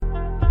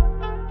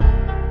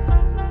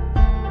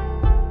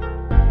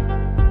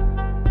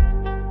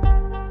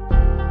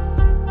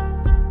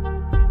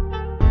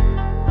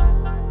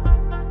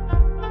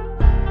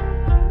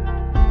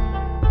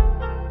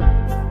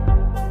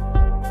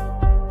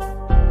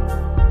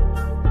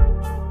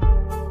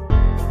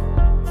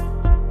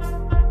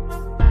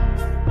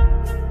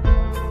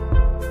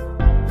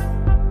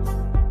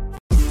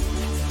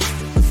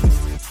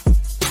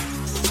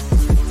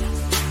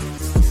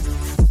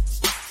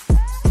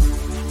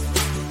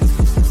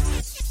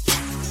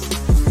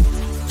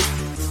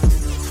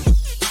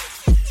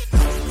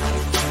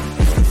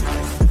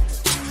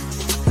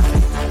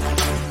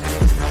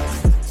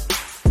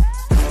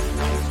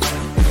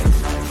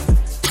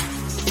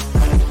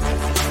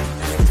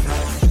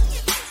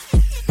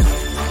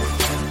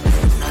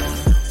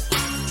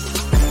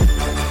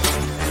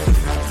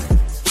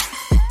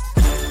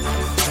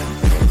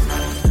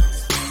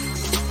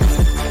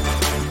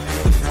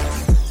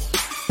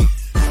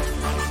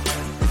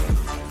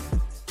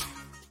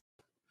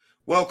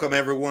Welcome,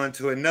 everyone,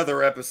 to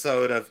another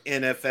episode of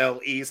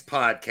NFL East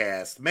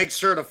Podcast. Make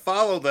sure to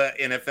follow the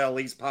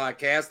NFL East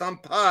Podcast on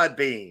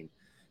Podbean.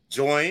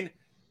 Join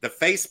the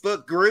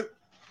Facebook group.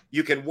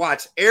 You can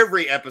watch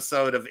every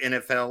episode of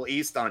NFL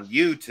East on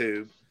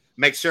YouTube.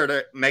 Make sure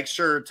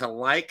to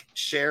like,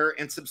 share,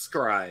 and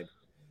subscribe.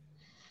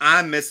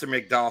 I'm Mr.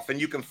 McDolphin.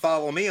 You can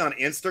follow me on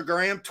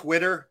Instagram,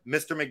 Twitter,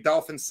 Mr.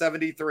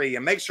 McDolphin73.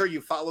 And make sure you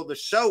follow the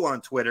show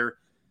on Twitter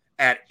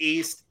at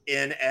East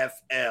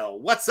NFL.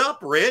 What's up,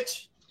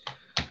 Rich?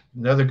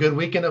 Another good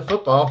weekend of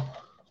football.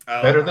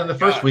 Better than the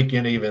first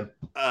weekend, even.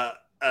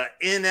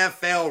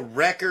 NFL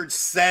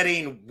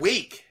record-setting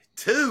week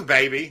 2,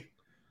 baby.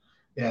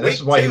 Yeah, this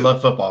is why you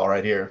love football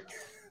right here.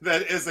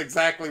 That is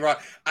exactly right.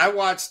 I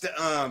watched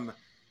the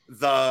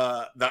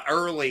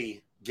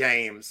early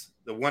games,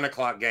 the 1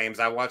 o'clock games.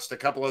 I watched a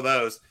couple of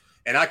those,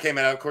 and I came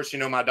out. Of course,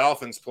 my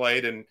Dolphins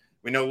played, and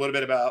we know a little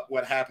bit about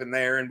what happened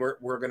there, and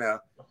we're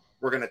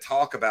gonna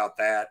talk about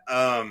that.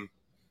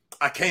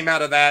 I came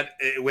out of that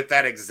with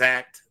that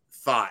exact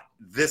thought.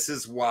 This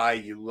is why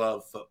you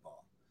love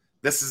football.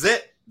 This is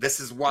it. This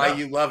is why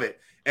you love it.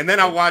 And then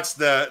I watched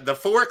the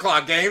 4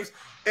 o'clock games,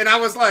 and I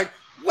was like,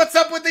 what's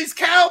up with these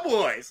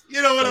Cowboys?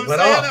 You know what I'm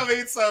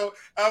saying? So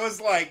I was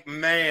like,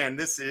 man,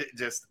 this is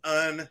just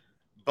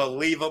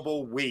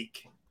unbelievable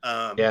week.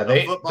 They're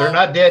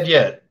not dead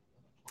yet.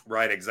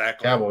 Right,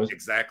 exactly. Cowboys.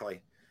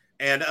 Exactly.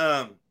 And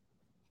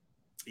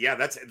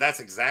that's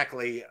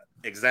exactly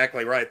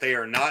right. They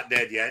are not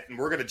dead yet, and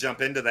we're going to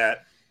jump into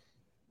that.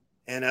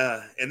 And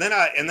then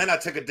I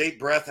took a deep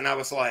breath, and I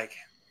was like,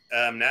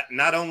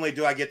 not only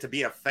do I get to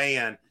be a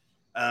fan,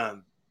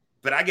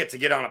 but I get to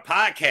get on a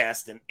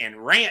podcast and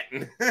rant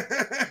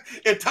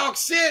and talk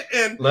shit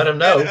and let them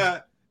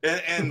know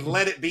and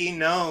let it be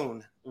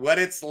known what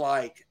it's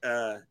like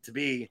to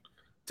be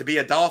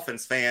a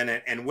Dolphins fan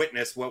and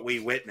witness what we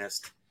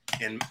witnessed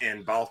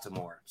in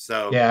Baltimore.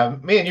 So yeah,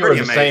 me and you were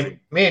the same.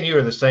 Me and you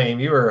were the same.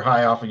 You were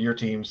high off of your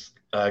team's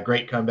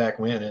great comeback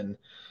win, and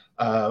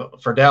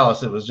for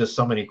Dallas, it was just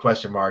so many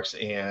question marks,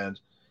 and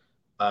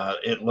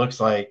it looks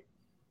like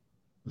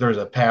there's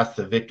a path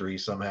to victory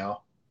somehow.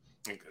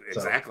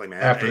 Exactly,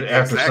 man.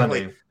 After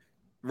Sunday,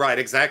 right?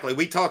 Exactly.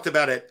 We talked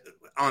about it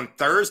on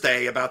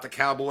Thursday about the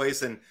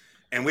Cowboys, and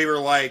we were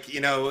like,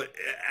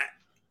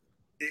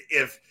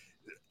 if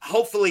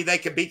hopefully they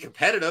can be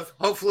competitive.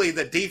 Hopefully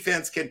the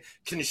defense can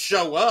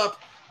show up.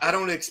 I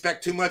don't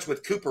expect too much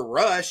with Cooper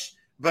Rush,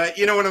 but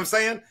you know what I'm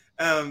saying?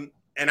 And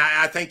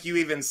I think you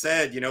even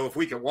said, if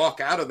we could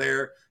walk out of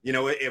there,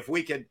 if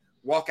we could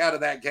walk out of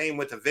that game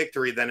with a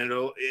victory, then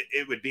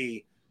it would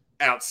be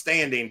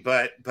outstanding.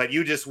 But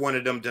you just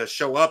wanted them to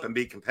show up and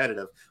be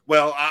competitive.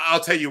 Well, I'll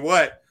tell you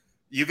what,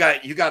 you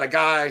got a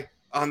guy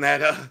on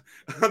that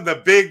on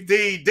the big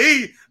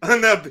D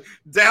on the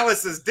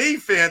Dallas's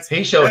defense.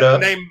 He showed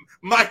up. Named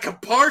Micah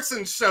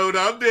Parsons showed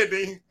up,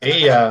 didn't he?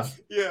 He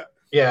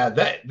yeah.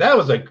 That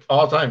was an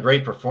all-time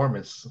great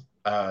performance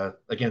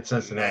against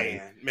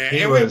Cincinnati.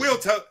 Man.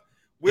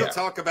 We'll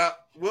talk about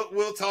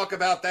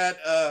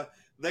that.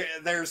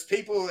 There's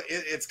people.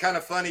 It's kind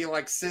of funny.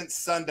 Like since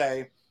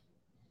Sunday,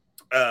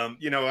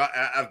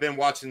 I've been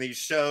watching these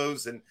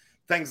shows and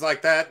things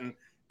like that,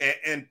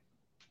 and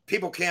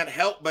people can't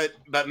help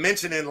but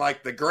mentioning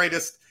like the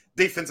greatest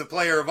defensive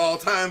player of all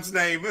time's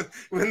name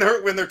when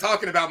they're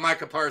talking about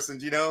Micah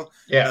Parsons, LT,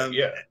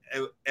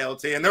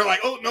 and they're like,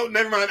 oh no,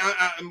 never mind.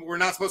 We're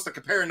not supposed to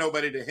compare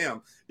nobody to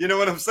him. You know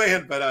what I'm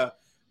saying? But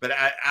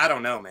I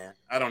don't know, man.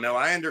 I don't know.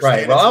 I understand.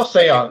 Right. Well,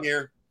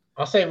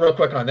 I'll say real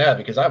quick on that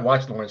because I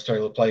watched Lawrence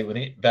Taylor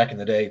play back in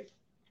the day.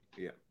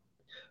 Yeah.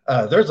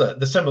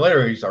 The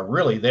similarities are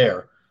really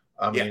there.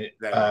 I mean,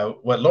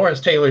 what Lawrence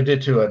Taylor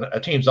did to a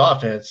team's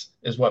offense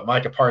is what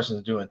Micah Parsons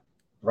is doing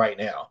right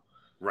now.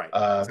 Right.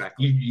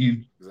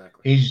 Exactly.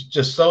 He's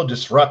just so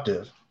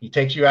disruptive. He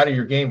takes you out of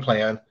your game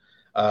plan,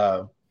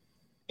 and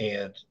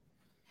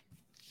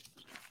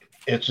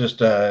it's just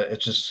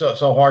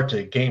so hard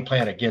to game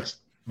plan against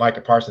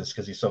Micah Parsons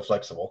because he's so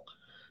flexible.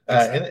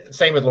 And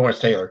same with Lawrence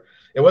Taylor.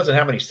 It wasn't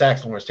how many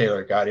sacks Lawrence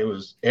Taylor got. It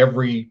was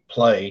every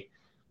play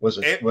was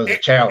a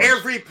challenge.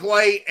 Every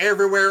play,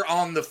 everywhere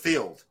on the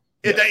field.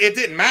 It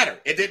didn't matter.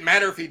 It didn't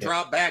matter if he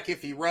dropped back,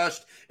 if he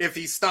rushed, if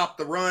he stopped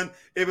the run.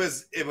 He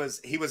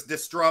was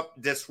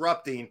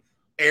disrupting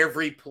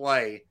every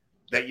play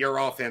that your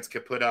offense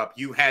could put up.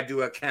 You had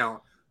to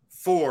account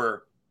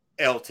for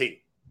LT.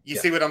 You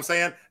see what I'm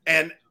saying?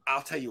 And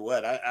I'll tell you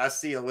what, I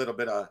see a little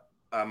bit of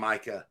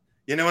Micah.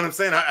 You know what I'm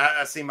saying?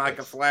 I see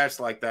Micah flash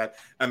like that.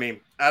 I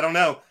mean, I don't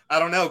know.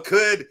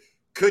 Could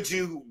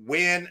you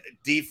win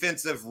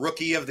Defensive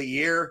Rookie of the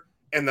Year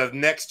and the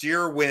next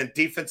year win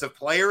Defensive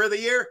Player of the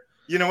Year?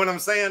 You know what I'm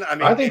saying? I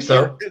mean, I think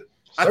so.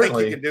 I think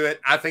he can do it.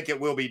 I think it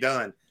will be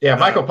done. Yeah,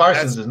 Michael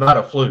Parsons is not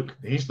a fluke.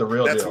 He's the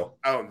real deal.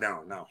 Oh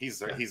no,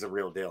 he's a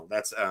real deal.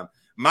 That's the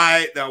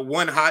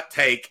one hot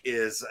take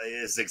is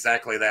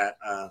exactly that.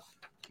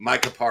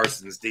 Micah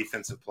Parsons,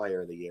 Defensive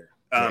Player of the Year.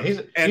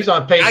 He's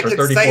on pace for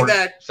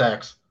 34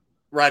 sacks.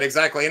 Right,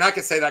 exactly. And I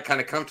can say that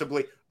kind of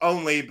comfortably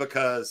only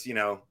because,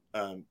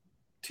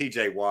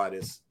 TJ Watt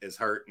is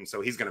hurt, and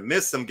so he's going to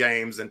miss some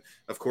games, and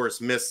of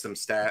course miss some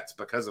stats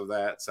because of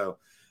that. So,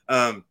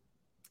 and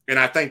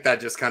I think that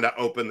just kind of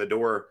opened the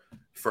door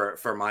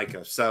for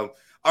Micah. So,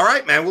 all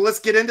right, man. Well, let's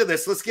get into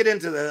this. Let's get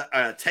into the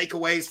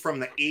takeaways from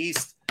the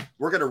East.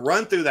 We're going to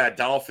run through that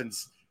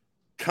Dolphins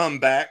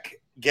comeback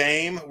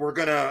game. We're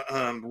going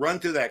to run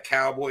through that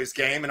Cowboys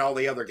game and all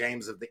the other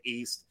games of the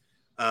East.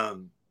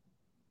 I'm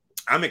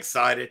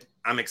excited.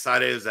 I'm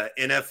excited. It was an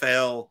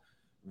NFL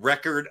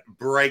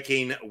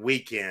record-breaking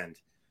weekend.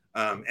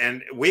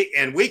 And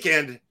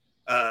weekend,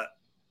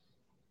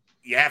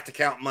 you have to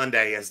count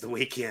Monday as the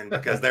weekend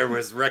because there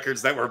was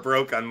records that were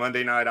broke on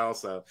Monday night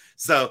also.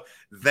 So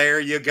there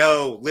you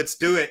go. Let's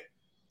do it.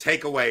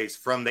 Takeaways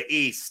from the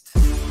East.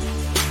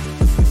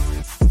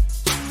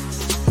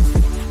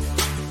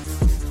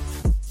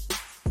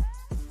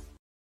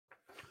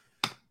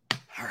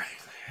 All right.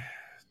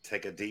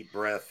 Take a deep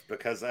breath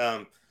because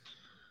I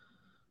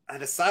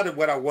decided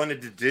what I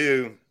wanted to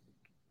do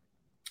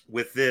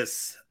with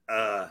this.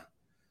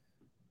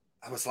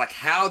 I was like,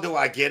 how do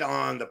I get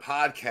on the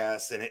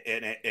podcast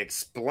and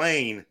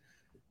explain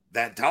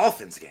that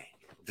Dolphins game?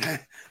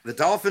 The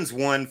Dolphins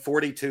won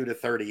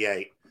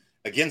 42-38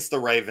 against the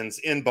Ravens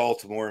in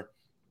Baltimore.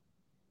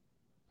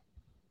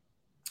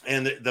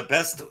 And the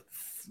best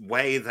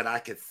way that I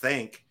could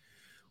think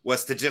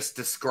was to just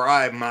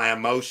describe my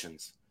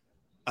emotions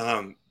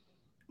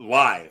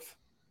live.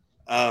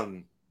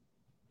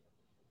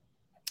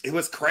 It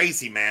was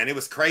crazy, man. It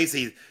was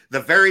crazy.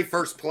 The very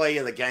first play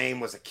of the game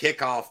was a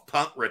kickoff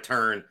punt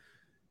return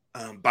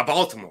by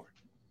Baltimore.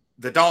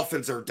 The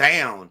Dolphins are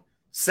down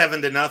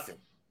 7-0.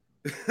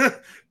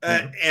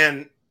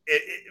 And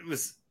it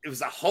was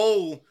a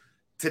hole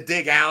to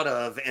dig out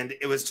of. And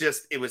it was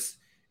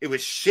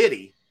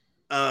shitty.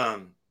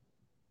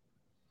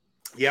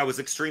 It was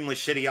extremely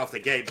shitty off the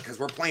gate because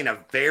we're playing a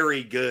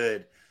very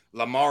good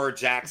Lamar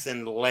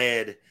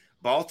Jackson-led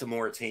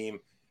Baltimore team.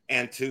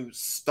 And to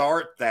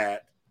start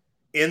that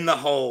in the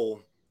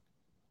hole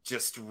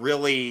just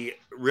really,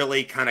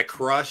 really kind of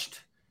crushed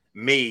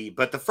me.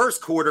 But the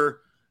first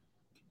quarter,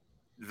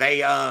 they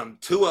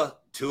Tua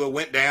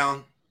went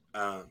down,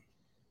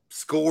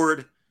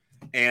 scored,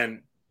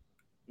 and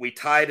we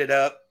tied it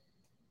up.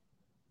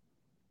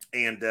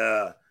 And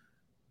I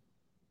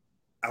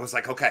was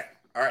like, okay,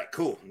 all right,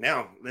 cool.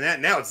 Now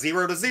it's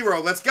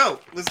 0-0.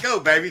 Let's go,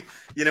 baby.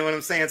 You know what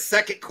I'm saying?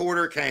 Second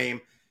quarter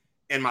came,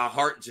 and my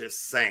heart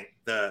just sank.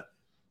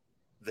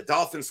 The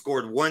Dolphins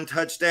scored 1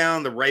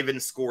 touchdown. The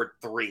Ravens scored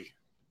 3.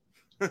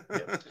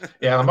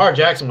 Yeah, Lamar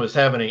Jackson was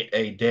having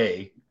a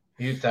day.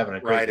 He was having a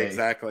great day. Right,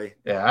 exactly.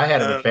 Yeah, I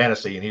had him in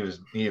fantasy, and he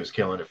was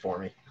killing it for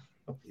me.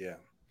 Yeah.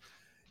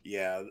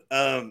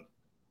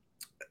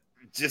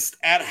 Just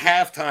at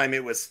halftime,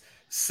 it was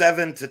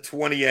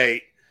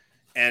 7-28,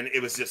 and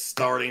it was just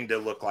starting to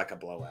look like a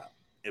blowout.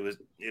 It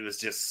was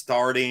just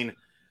starting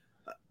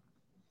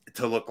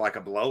to look like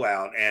a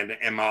blowout,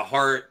 and my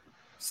heart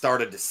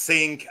started to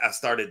sink. I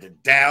started to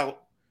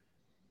doubt.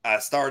 I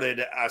tweeted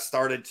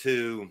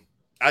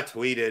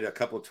a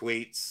couple of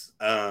tweets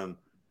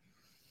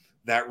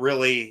that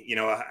really,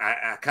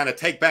 I kind of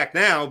take back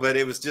now, but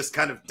it was just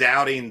kind of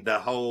doubting the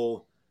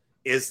whole,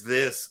 is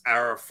this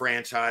our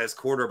franchise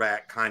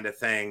quarterback kind of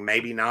thing?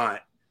 Maybe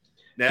not.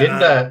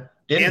 Didn't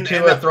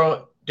Tua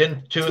throw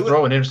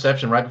an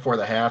interception right before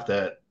the half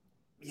that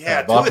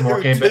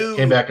Baltimore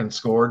came back and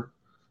scored?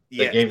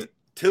 Yeah.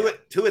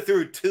 Tua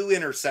threw 2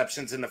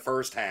 interceptions in the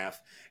first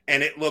half,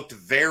 and it looked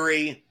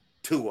very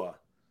Tua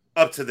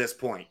up to this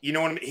point. You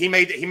know what I mean?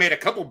 He made a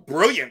couple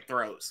brilliant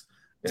throws,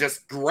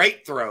 just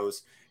great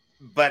throws,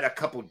 but a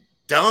couple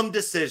dumb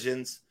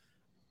decisions.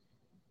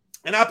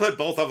 And I put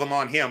both of them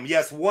on him.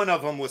 Yes, one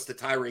of them was to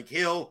Tyreek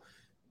Hill.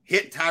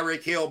 Hit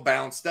Tyreek Hill,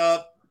 bounced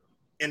up,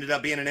 ended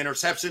up being an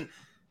interception.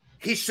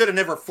 He should have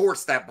never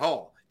forced that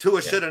ball.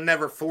 Tua should have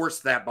never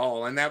forced that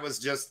ball. And that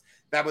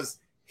was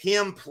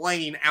him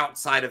playing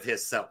outside of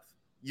himself.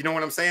 You know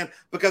what I'm saying?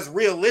 Because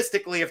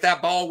realistically, if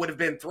that ball would have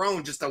been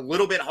thrown just a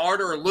little bit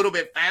harder, a little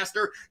bit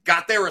faster,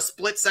 got there a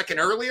split second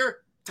earlier,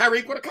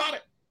 Tyreek would have caught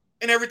it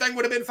and everything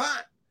would have been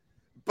fine.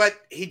 But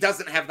he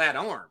doesn't have that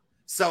arm,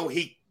 so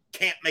he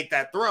can't make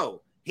that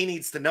throw. He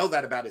needs to know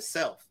that about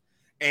himself.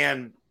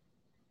 And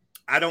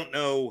I don't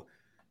know.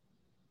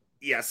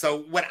 Yeah, so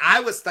what I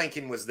was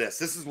thinking was this.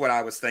 This is what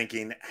I was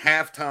thinking.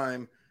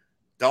 Halftime,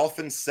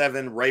 Dolphins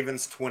 7,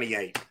 Ravens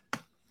 28.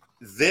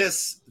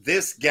 This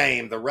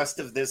game, the rest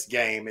of this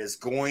game is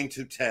going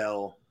to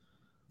tell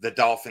the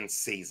Dolphins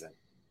season.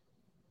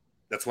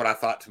 That's what I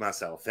thought to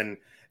myself.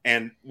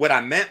 And what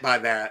I meant by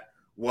that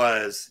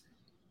was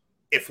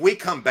if we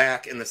come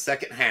back in the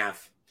second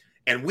half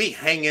and we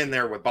hang in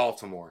there with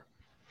Baltimore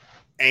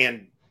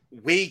and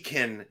we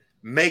can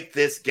make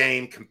this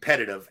game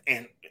competitive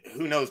and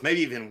who knows,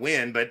 maybe even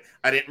win, but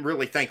I didn't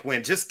really think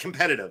win, just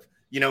competitive.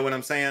 You know what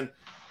I'm saying?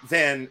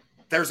 Then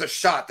there's a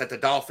shot that the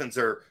Dolphins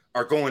are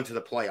going to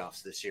the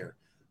playoffs this year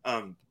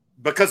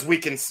because we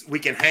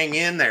can hang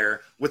in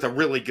there with a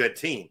really good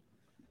team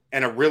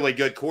and a really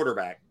good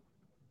quarterback.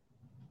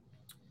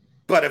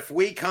 But if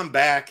we come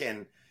back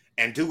and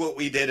and do what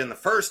we did in the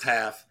first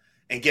half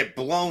and get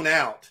blown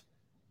out,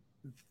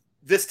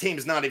 this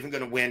team's not even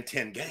going to win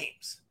 10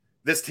 games.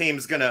 This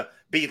team's going to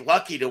be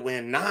lucky to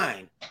win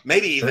 9,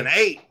 maybe even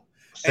 8.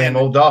 Same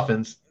old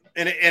Dolphins.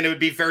 And it would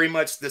be very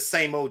much the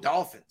same old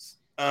Dolphins.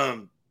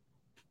 And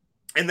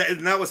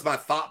that was my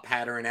thought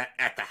pattern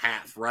at the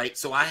half, right?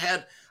 So I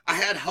had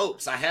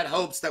hopes. I had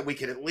hopes that we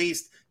could at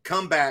least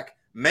come back,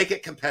 make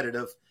it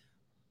competitive.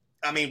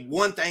 I mean,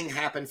 one thing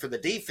happened for the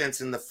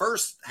defense in the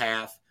first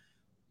half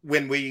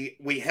when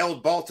we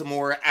held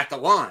Baltimore at the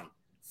line.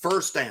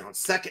 First down,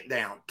 second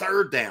down,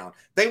 third down.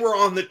 They were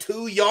on the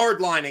 2-yard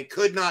line and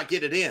could not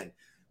get it in.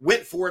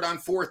 Went for it on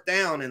fourth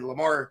down, and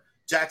Lamar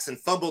Jackson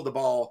fumbled the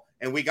ball,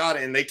 and we got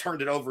it, and they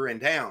turned it over in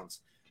downs.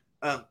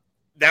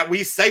 That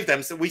we saved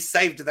them, so we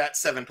saved that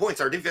 7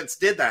 points. Our defense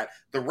did that.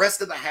 The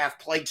rest of the half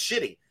played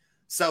shitty.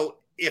 So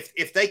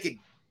if they could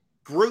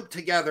group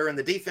together and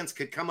the defense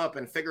could come up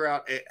and figure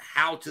out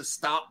how to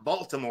stop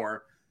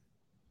Baltimore,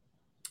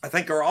 I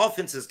think our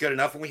offense is good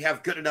enough, and we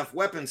have good enough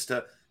weapons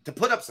to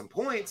put up some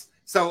points.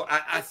 So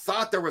I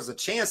thought there was a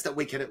chance that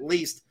we could at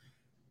least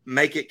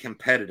make it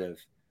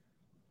competitive.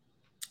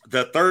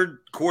 The third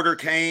quarter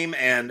came,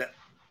 and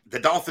the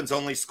Dolphins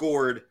only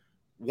scored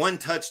 1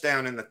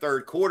 touchdown in the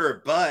third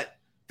quarter, but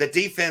the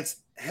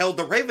defense held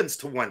the Ravens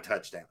to 1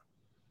 touchdown,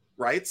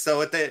 right?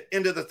 So at the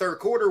end of the third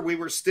quarter, we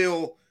were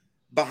still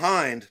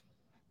behind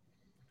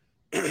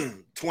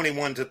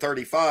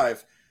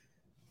 21-35.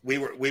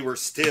 We were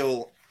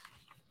still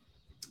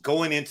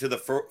going into the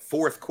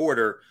fourth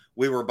quarter.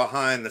 We were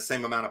behind the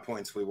same amount of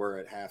points we were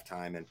at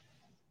halftime.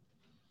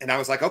 And I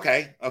was like,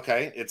 okay,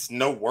 it's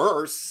no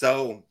worse.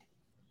 So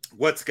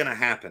what's going to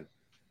happen?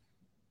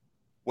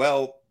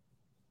 Well,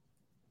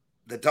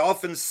 the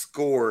Dolphins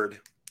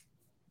scored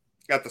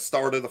at the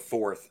start of the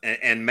fourth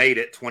and made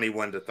it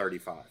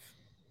 21-35.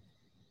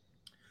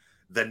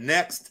 The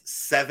next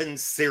 7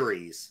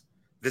 series,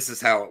 this is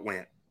how it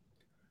went.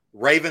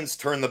 Ravens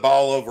turned the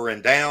ball over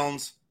in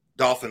downs.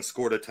 Dolphins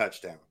scored a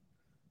touchdown.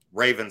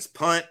 Ravens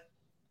punt.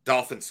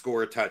 Dolphins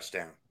score a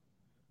touchdown.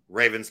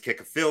 Ravens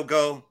kick a field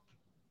goal.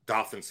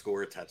 Dolphins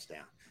score a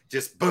touchdown.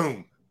 Just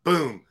boom,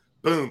 boom,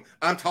 boom.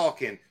 I'm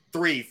talking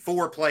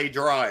 3-4 play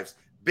drives,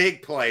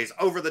 big plays,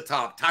 over the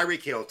top.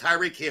 Tyreek Hill,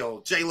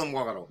 Jalen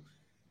Waddle.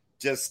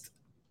 Just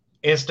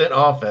instant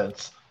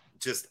offense.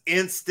 Just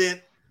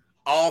instant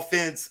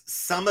offense.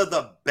 Some of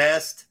the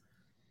best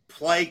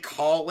play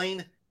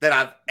calling that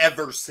I've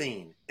ever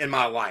seen in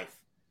my life.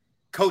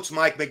 Coach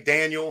Mike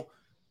McDaniel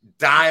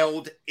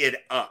dialed it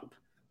up.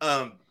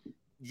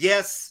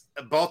 Yes,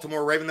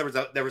 Baltimore Raven,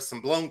 there was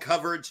some blown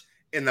coverage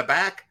in the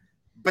back,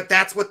 but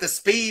that's what the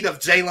speed of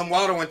Jalen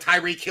Waddle and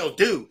Tyreek Hill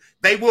do.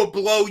 They will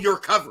blow your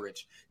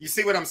coverage. You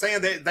see what I'm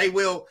saying? They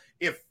will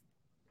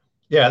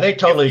they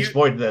totally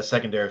exploited that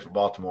secondary for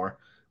Baltimore,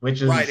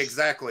 which is right.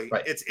 Exactly.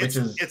 Right,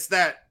 it's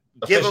that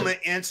give them an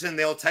inch and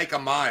they'll take a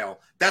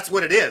mile. That's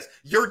what it is.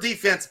 Your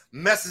defense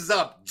messes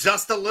up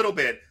just a little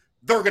bit,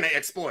 they're going to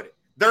exploit it.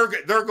 They're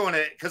going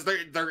to, because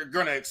they're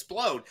going to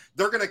explode.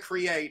 They're going to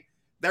create.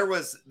 There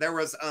was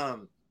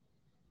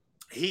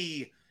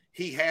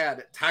he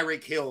had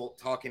Tyreek Hill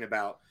talking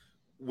about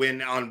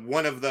when on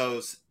one of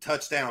those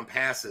touchdown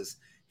passes,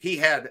 he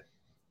had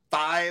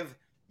 5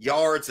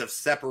 yards of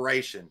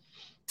separation.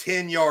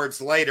 10 yards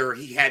later,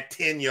 he had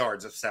 10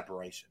 yards of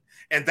separation.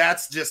 And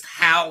that's just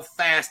how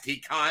fast he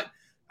caught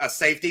a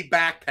safety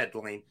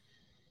backpedaling,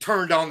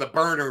 turned on the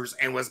burners,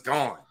 and was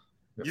gone.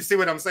 You see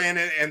what I'm saying?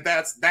 And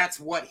that's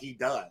what he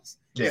does.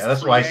 Yeah,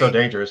 that's why he's so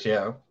dangerous,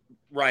 yeah.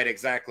 Right,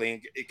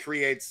 exactly. It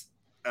creates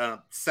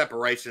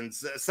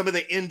separations. Some of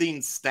the ending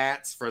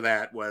stats for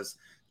that was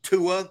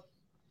Tua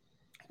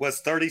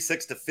was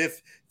 36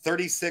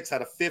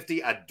 out of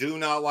 50. I do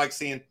not like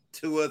seeing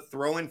Tua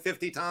throwing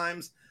 50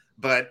 times,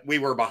 but we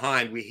were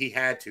behind. He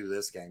had to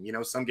this game. You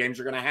know, some games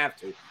you're going to have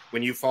to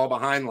when you fall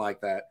behind like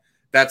that.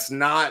 That's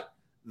not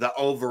the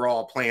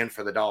overall plan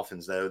for the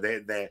Dolphins, though.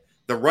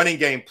 The running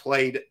game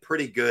played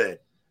pretty good.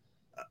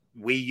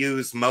 We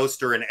used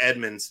Mostert and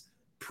Edmonds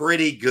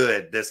pretty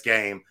good this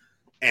game,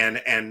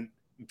 and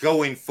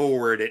going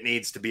forward, it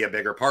needs to be a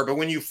bigger part. But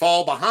when you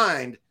fall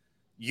behind,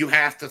 you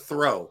have to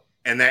throw,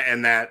 and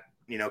that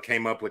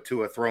came up with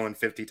Tua throwing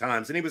 50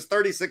 times, and he was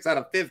 36 out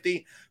of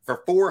 50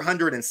 for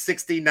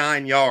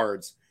 469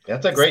 yards.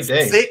 That's a great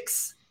day.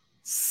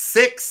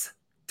 Six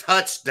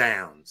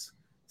touchdowns.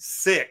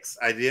 6.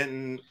 I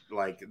didn't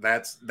like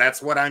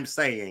that's what I'm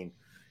saying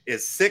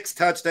is 6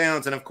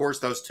 touchdowns, and of course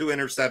those 2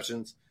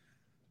 interceptions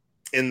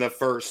in the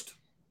first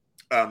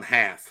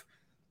half.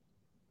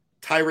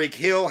 Tyreek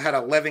Hill had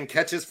 11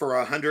 catches for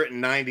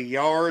 190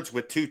 yards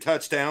with 2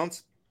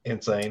 touchdowns.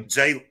 Insane.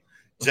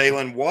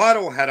 Jalen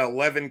Waddle had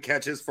 11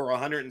 catches for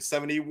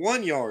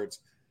 171 yards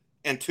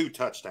and 2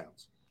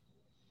 touchdowns.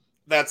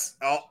 That's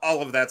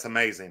all of that's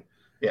amazing.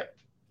 Yeah.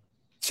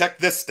 Check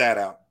this stat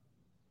out.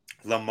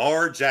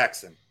 Lamar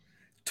Jackson,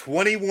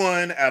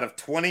 21 out of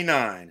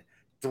 29,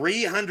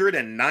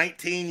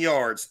 319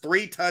 yards,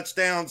 3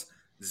 touchdowns,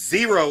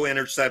 0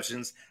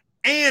 interceptions,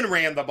 and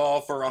ran the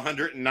ball for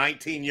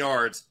 119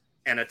 yards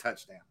and a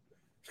touchdown.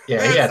 Yeah,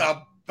 That's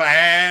a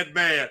bad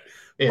man.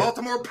 Yeah.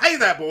 Baltimore, pay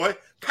that boy.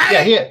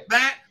 Pay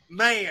that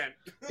man.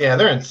 Yeah,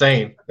 they're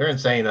insane. They're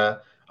insane. I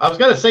was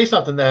going to say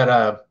something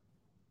that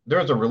there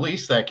was a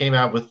release that came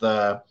out with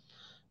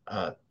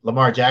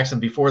Lamar Jackson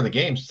before the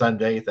game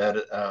Sunday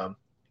that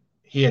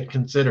he had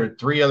considered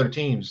 3 other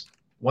teams.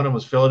 One of them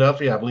was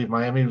Philadelphia. I believe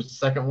Miami was the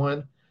second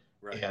one.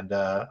 Right. And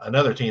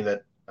another team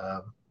that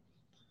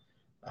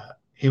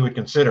he would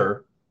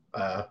consider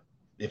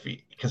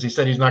because he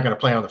said he's not going to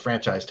play on the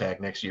franchise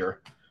tag next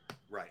year.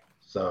 Right.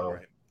 So,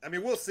 right. I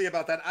mean, we'll see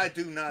about that. I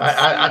do not.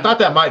 I thought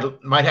that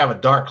might have a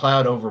dark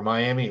cloud over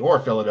Miami or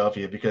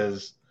Philadelphia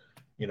because,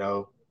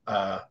 you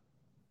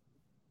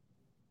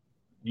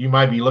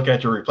might be looking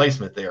at your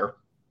replacement there.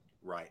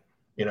 Right.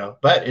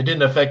 But it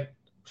didn't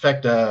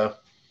affect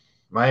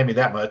Miami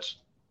that much.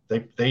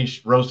 They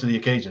rose to the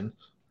occasion.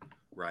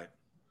 Right.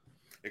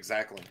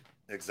 Exactly.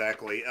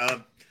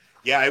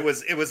 Yeah, it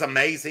was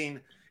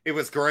amazing. It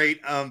was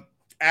great.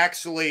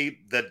 Actually,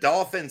 the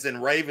Dolphins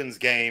and Ravens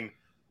game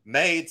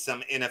made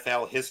some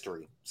NFL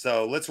history.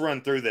 So let's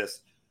run through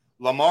this.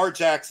 Lamar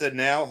Jackson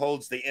now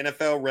holds the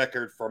NFL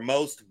record for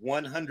most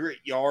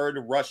 100-yard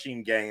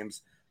rushing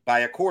games by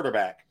a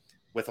quarterback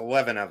with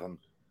 11 of them.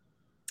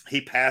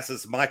 He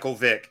passes Michael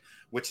Vick,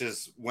 which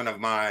is one of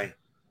my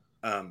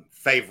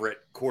favorite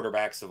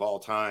quarterbacks of all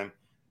time,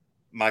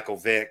 Michael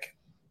Vick.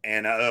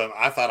 And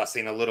I thought I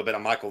seen a little bit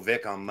of Michael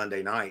Vick on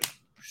Monday night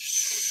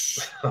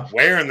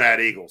wearing that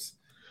Eagles.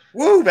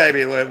 Woo,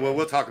 baby.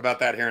 We'll talk about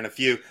that here in a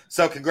few.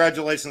 So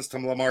congratulations to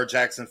Lamar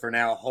Jackson for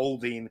now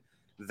holding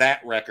that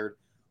record.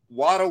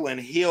 Waddle and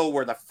Hill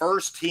were the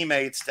first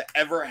teammates to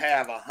ever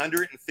have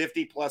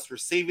 150-plus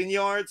receiving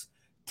yards,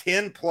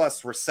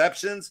 10-plus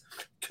receptions,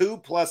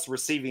 2-plus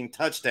receiving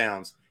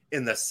touchdowns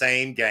in the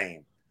same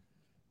game.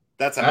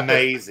 That's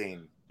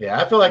amazing.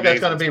 I feel like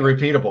that's going to be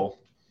repeatable.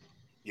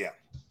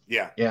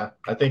 Yeah.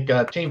 I think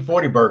Team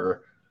 40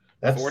 Burger.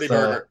 That's 40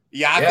 Burger.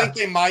 I think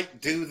they might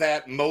do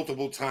that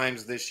multiple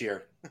times this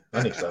year.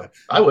 I think so.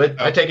 I would.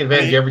 I take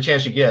advantage every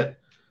chance you get.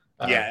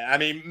 I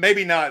mean,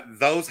 maybe not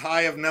those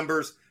high of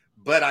numbers,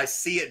 but I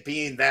see it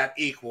being that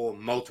equal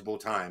multiple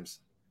times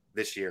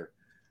this year.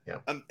 Yeah.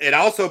 It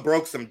also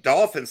broke some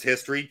Dolphins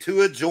history.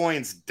 Tua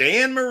joins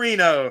Dan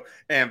Marino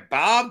and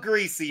Bob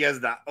Greasy as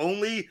the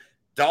only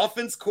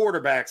Dolphins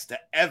quarterbacks to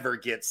ever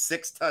get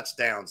 6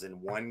 touchdowns in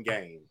one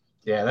game.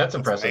 Yeah, that's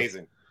impressive.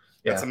 Amazing.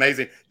 That's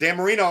amazing. Dan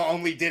Marino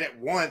only did it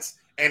once,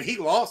 and he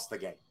lost the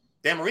game.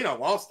 Dan Marino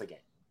lost the game.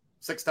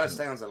 6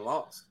 touchdowns and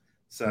lost.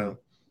 So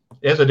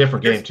it was a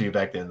different game to you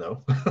back then,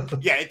 though.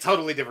 A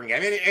totally different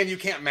game. And you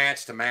can't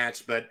match to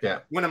match, but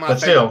one of my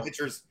favorite still,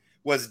 pictures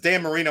was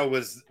Dan Marino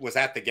was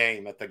at the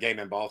game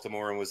in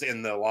Baltimore and was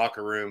in the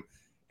locker room,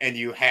 and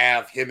you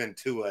have him and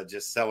Tua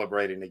just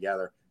celebrating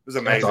together. It was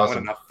amazing.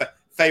 Awesome. One of my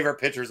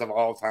favorite pictures of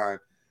all time.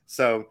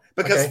 So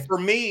because for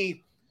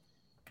me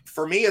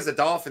as a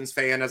Dolphins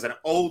fan, as an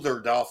older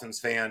Dolphins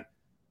fan,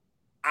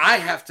 I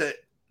have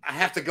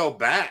to go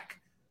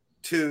back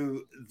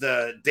to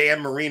the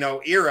Dan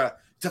Marino era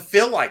to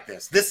feel like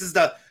this.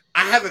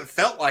 I haven't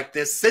felt like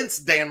this since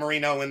Dan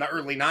Marino in the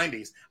early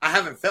 90s. I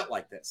haven't felt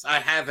like this. I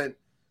haven't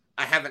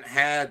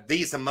had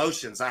these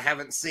emotions. I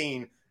haven't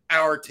seen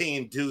our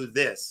team do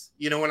this.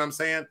 You know what I'm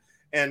saying?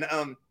 And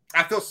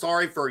I feel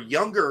sorry for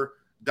younger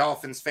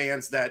Dolphins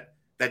fans that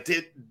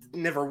did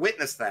never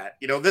witness that.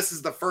 This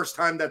is the first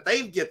time that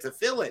they get to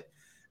feel it.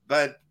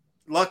 But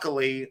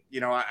luckily,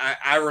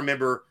 I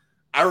remember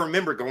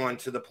going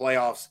to the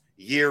playoffs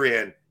year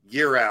in,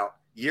 year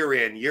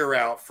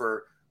out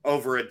for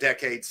over a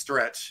decade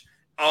stretch,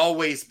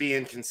 always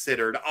being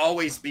considered,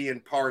 always being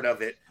part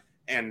of it.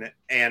 And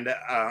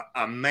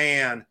a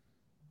man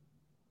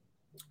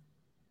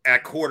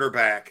at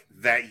quarterback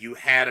that you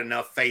had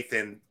enough faith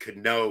in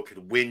could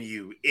win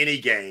you any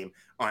game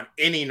on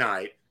any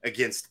night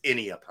against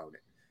any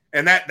opponent.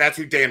 And that's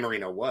who Dan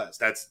Marino was.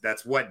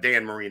 That's what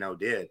Dan Marino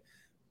did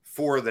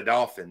for the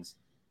Dolphins.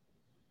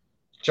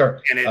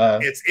 Sure. And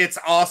it's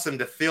awesome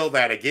to feel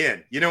that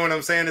again. You know what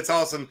I'm saying? It's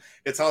awesome.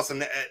 It's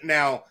awesome.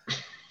 Now,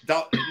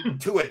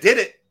 Tua did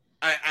it.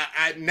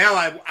 I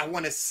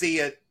want to see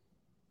it.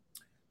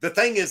 The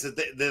thing is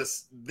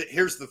that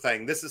here's the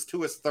thing. This is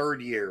Tua's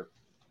 3rd year.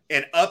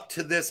 And up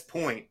to this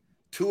point,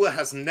 Tua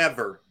has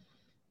never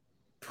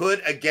put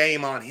a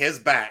game on his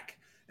back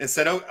and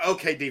said, "Oh,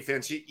 okay,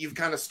 defense, you've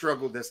kind of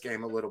struggled this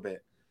game a little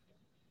bit.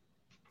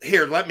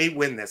 Here, let me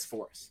win this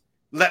for us.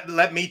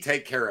 Let me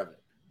take care of it."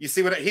 You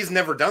see he's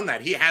never done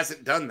that. He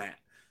hasn't done that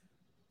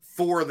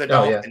for the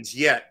Dolphins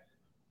yet,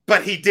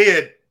 but he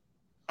did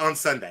on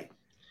Sunday.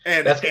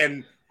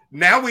 And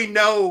now we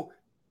know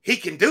he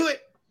can do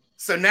it.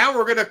 So now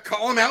we're going to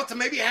call him out to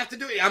maybe have to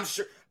do it.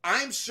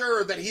 I'm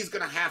sure that he's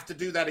going to have to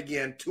do that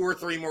again 2 or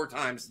 3 more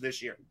times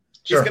this year.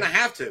 Sure. He's going to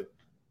have to.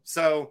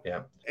 So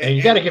and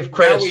you got to give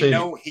credit to. We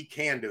know he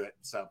can do it.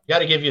 So got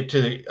to give you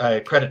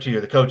credit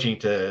to the coaching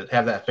to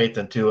have that faith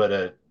in Tua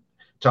to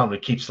tell him to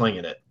keep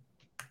slinging it,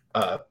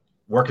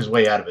 work his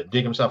way out of it,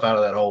 dig himself out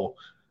of that hole.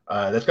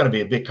 That's going to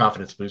be a big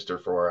confidence booster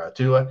for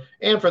Tua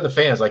and for the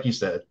fans, like you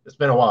said. It's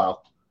been a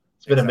while.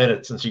 It's been a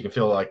minute since you can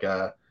feel like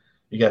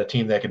you got a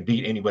team that can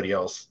beat anybody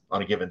else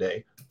on a given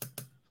day.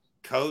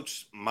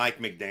 Coach Mike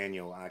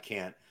McDaniel, I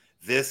can't.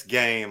 This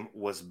game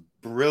was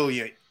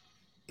brilliantly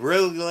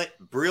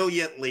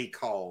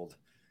called.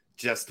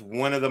 Just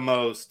one of the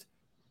most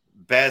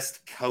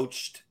best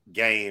coached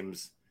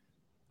games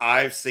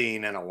I've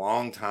seen in a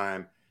long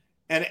time.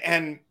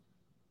 And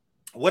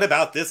what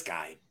about this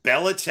guy?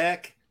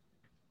 Belichick,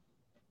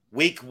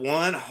 week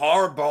 1,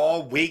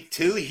 Harbaugh, week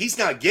 2. He's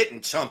not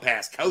getting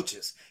chump-ass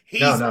coaches.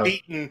 He's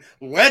beating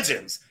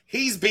legends.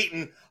 He's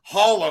beating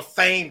Hall of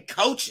Fame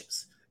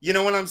coaches. You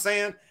know what I'm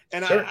saying?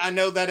 And sure. I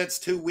know that it's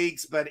 2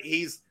 weeks, but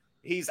he's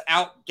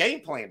out game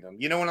planned them.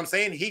 You know what I'm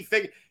saying? He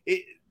figured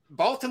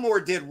Baltimore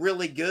did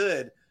really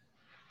good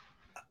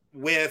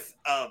with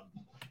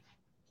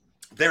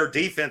their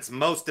defense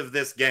most of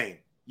this game.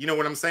 You know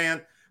what I'm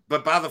saying?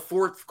 But by the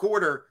fourth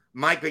quarter,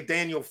 Mike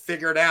McDaniel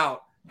figured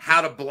out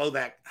how to blow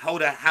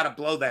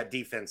that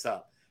defense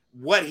up.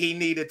 What he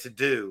needed to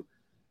do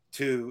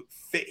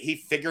he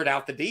figured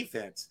out the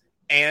defense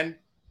and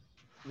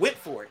went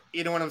for it.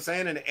 You know what I'm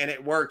saying? And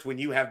it worked. When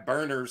you have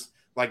burners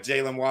like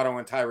Jalen Waddle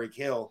and Tyreek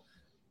Hill,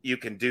 you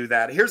can do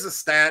that. Here's a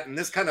stat, and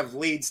this kind of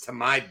leads to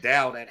my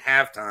doubt at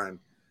halftime.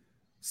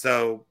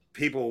 So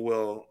people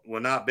will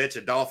not bitch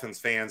at Dolphins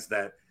fans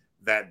that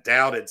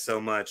doubted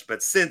so much.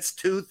 But since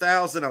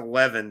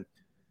 2011,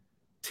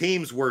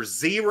 teams were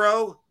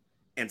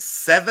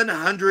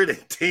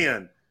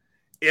 0-710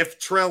 if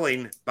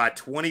trailing by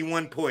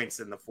 21 points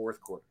in the fourth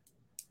quarter.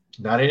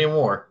 Not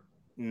anymore.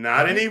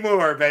 Not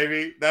anymore,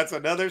 baby. That's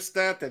another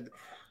stat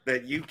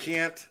that you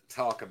can't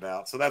talk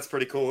about. So that's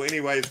pretty cool.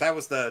 Anyways, that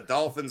was the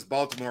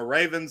Dolphins-Baltimore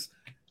Ravens.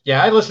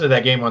 Yeah, I listened to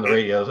that game on the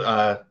radio.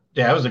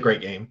 Yeah, it was a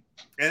great game.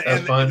 That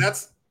was fun. And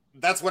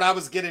that's what I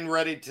was getting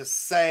ready to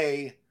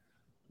say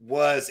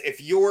was, if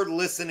you're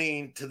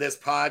listening to this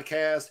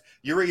podcast,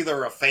 you're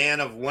either a fan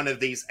of one of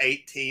these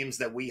 8 teams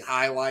that we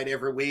highlight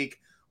every week,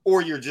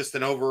 or you're just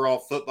an overall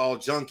football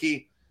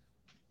junkie.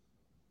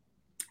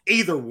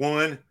 Either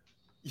one,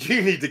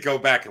 you need to go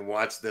back and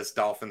watch this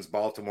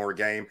Dolphins-Baltimore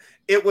game.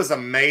 It was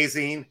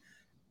amazing.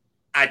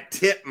 I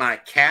tip my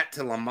cap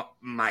to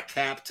Lamar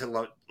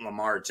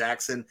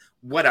Jackson.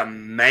 What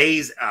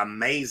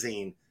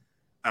amazing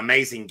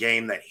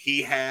game that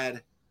he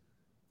had.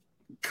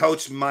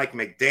 Coach Mike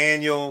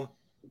McDaniel,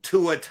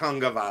 Tua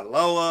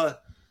Tagovailoa,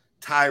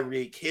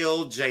 Tyreek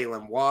Hill,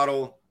 Jalen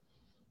Waddle.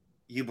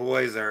 You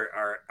boys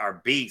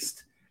are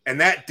beasts. And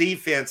that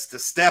defense to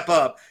step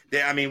up.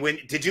 I mean,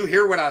 did you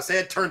hear what I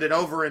said? Turned it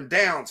over in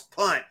downs,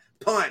 punt,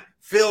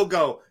 field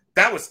goal.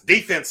 That was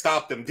defense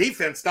stopped them.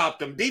 Defense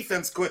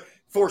quit,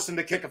 forced them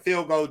to kick a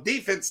field goal.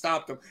 Defense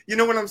stopped them. You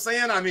know what I'm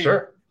saying? I mean,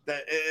 sure.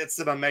 It's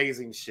an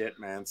amazing shit,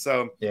 man.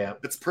 So yeah,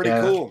 it's pretty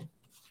cool.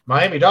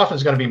 Miami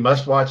Dolphins going to be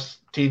must-watch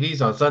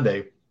TVs on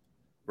Sunday.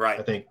 Right.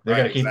 I think they're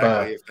going to keep.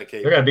 They're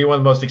going to be one of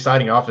the most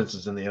exciting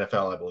offenses in the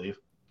NFL, I believe.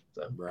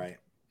 So. Right.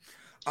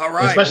 All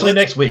right. Especially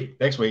next week.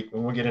 Next week,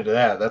 when we get into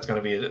that, that's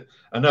going to be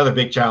another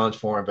big challenge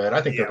for them. But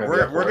I think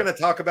we're going to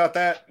talk about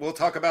that. We'll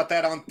talk about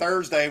that on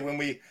Thursday when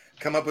we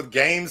come up with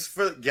games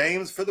for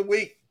the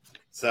week.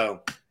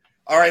 So,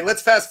 all right,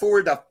 let's fast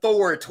forward to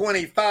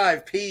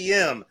 4:25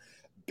 p.m.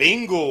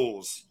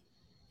 Bengals,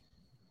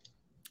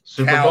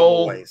 Super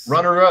Bowl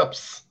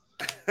runner-ups,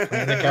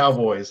 and the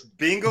Cowboys.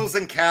 Bengals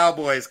and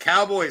Cowboys.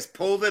 Cowboys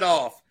pulled it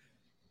off.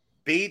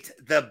 Beat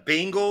the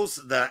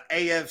Bengals, the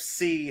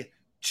AFC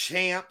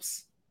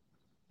champs,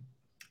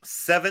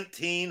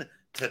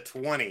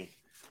 17-20.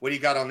 What do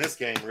you got on this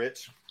game,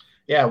 Rich?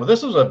 Yeah, well,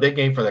 this was a big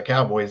game for the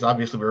Cowboys.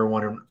 Obviously, we were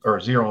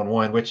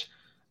 0-1, which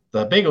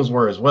the Bengals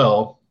were as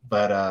well.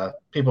 But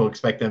people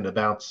expect them to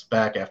bounce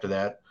back after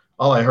that.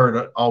 All I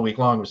heard all week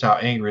long was how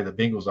angry the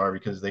Bengals are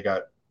because they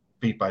got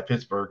beat by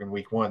Pittsburgh in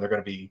week 1. They're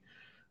going to be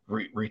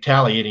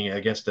retaliating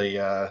against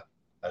a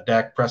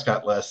Dak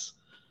Prescott-less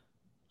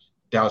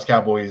Dallas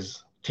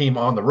Cowboys team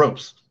on the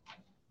ropes.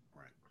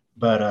 Right.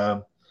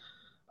 But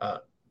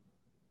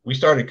we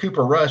started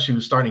Cooper Rush,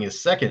 who's starting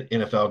his second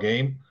NFL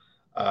game.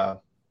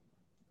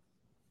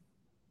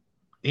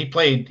 He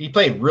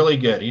played really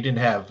good. He didn't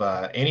have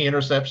any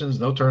interceptions,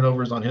 no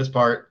turnovers on his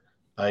part.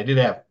 He did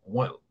have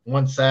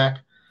one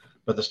sack.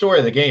 But the story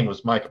of the game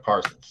was Micah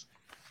Parsons.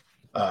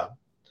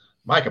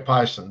 Micah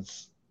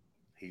Parsons.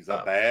 He's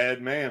a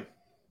bad man.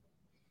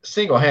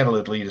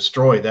 Single-handedly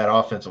destroyed that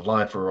offensive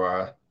line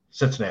for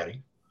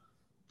Cincinnati.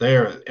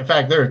 Their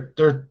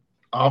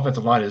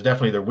offensive line is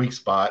definitely their weak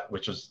spot,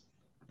 which was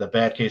the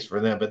bad case for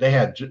them. But they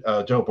had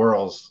Joe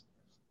Burrow's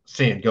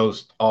seeing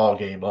ghosts all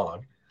game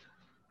long.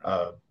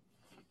 I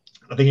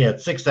think he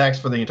had 6 sacks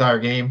for the entire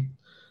game,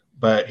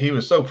 but he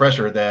was so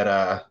pressured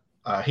that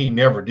he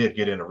never did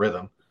get in a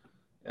rhythm.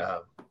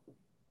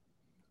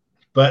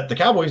 But the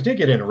Cowboys did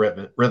get in a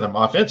rhythm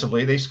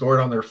offensively. They scored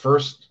on their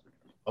first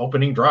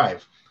opening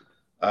drive,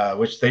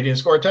 which they didn't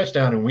score a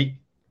touchdown in week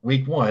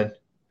 1.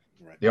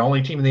 Right. The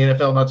only team in the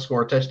NFL not to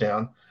score a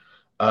touchdown.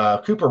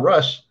 Cooper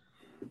Rush,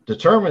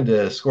 determined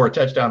to score a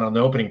touchdown on the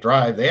opening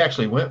drive. They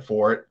actually went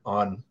for it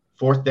on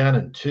 4th down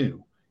and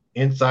 2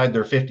 inside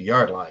their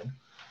 50-yard line.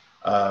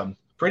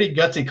 pretty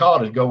gutsy call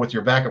to go with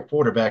your backup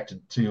quarterback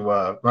to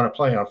run a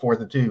play on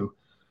 4th and 2.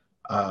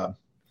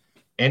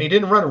 And he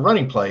didn't run a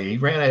running play. He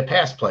ran a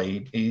pass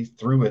play. He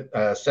threw it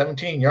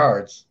 17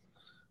 yards.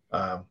 He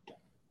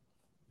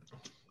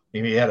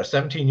had a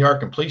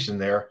 17-yard completion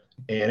there,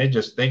 and they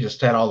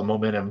just had all the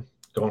momentum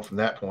going from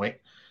that point.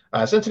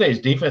 Cincinnati's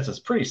defense is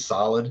pretty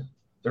solid.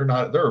 They're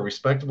a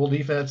respectable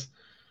defense.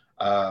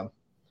 Cooper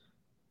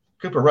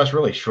Rush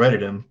really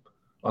shredded him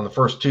on the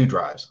first 2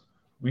 drives.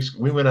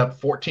 We went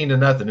up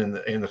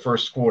 14-0 in the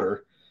first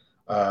quarter.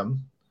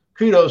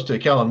 Kudos to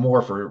Kellen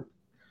Moore for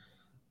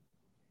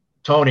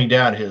toning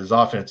down his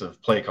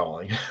offensive play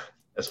calling,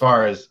 as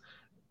far as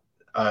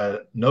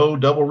no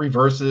double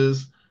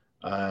reverses,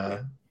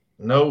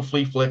 no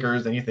flea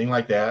flickers, anything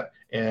like that.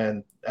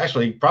 And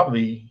actually,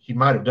 probably he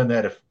might have done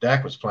that if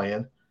Dak was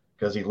playing,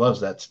 because he loves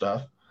that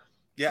stuff.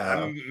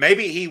 Yeah,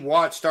 maybe he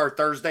watched our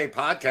Thursday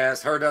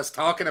podcast, heard us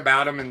talking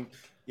about him, and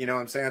you know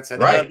what I'm saying,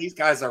 said, right. Oh, these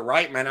guys are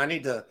right, man. I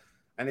need to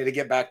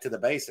get back to the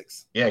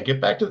basics. Yeah,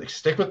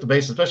 stick with the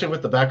basics, especially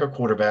with the backup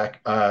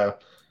quarterback,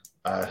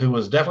 who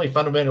was definitely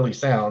fundamentally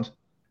sound.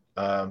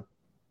 But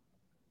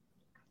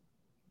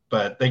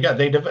they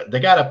got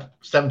up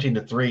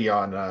 17-3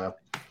 on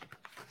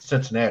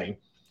Cincinnati,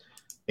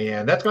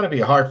 and that's going to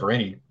be hard for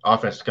any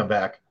offense to come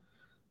back,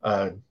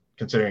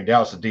 considering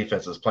Dallas'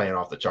 defense is playing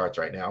off the charts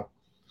right now.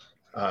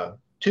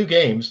 2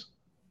 games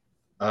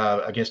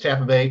against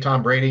Tampa Bay,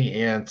 Tom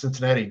Brady, and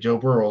Cincinnati, Joe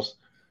Burrows.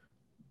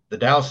 The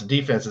Dallas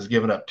defense has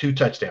given up 2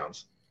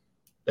 touchdowns.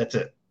 That's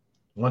it.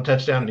 1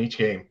 touchdown in each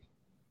game.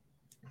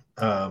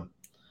 They're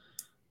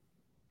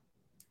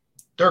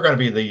going to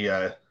be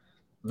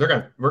we're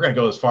going to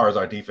go as far as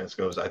our defense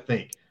goes, I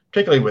think,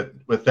 particularly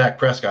with Dak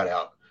Prescott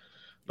out.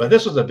 But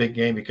this was a big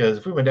game, because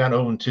if we went down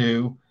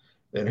 0-2,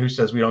 then who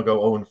says we don't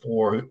go 0-4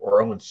 or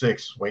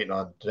 0-6 waiting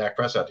on Dak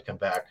Prescott to come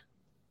back?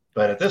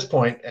 But at this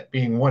point, at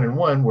being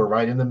 1-1, we're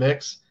right in the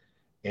mix,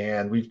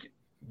 and we've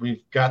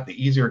got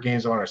the easier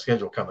games on our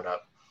schedule coming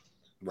up.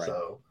 Right.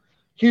 So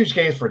huge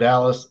games for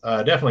Dallas.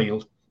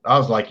 Definitely, I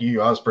was like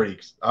you. I was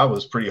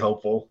pretty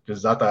hopeful,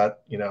 because I thought,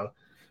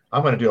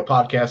 I'm going to do a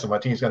podcast and my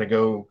team's going to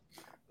go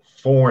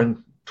 4-12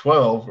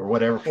 or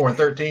whatever,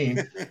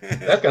 4-13.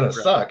 That's going to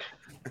suck.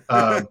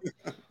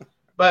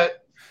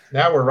 But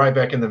now we're right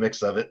back in the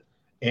mix of it,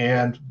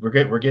 and we're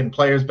getting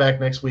players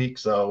back next week.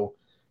 So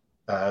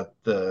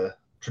the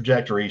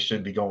trajectory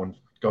should be going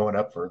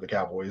up for the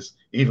Cowboys,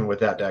 even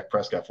without Dak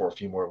Prescott for a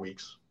few more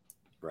weeks.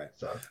 Right.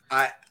 So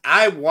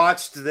I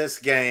watched this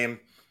game,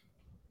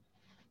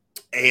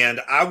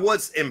 and I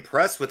was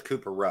impressed with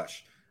Cooper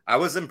Rush. I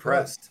was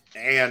impressed,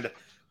 and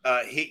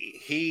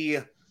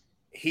he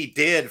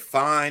did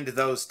find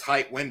those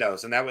tight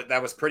windows, and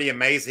that was pretty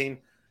amazing.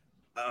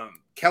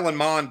 Kellen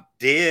Mond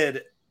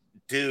did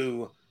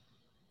do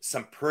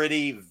some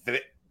pretty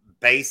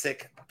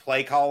basic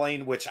play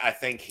calling, which I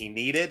think he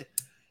needed.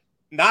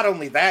 Not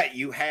only that,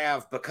 you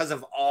have, because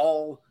of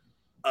all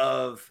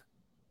of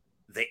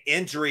the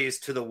injuries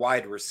to the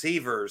wide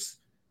receivers,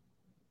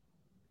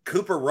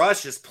 Cooper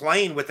Rush is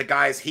playing with the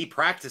guys he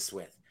practiced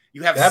with.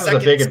 You have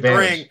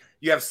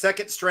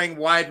second string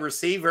wide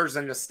receivers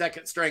and a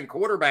second string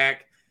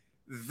quarterback.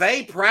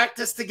 They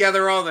practice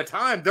together all the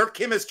time. Their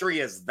chemistry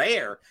is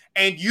there,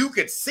 and you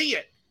could see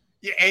it.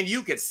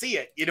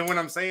 You know what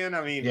I'm saying?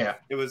 I mean, yeah,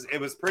 it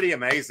was pretty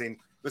amazing.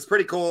 It was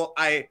pretty cool.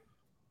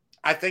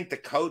 I think the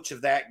coach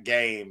of that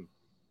game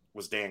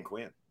was Dan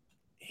Quinn.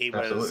 He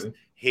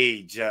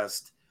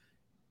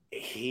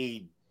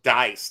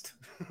diced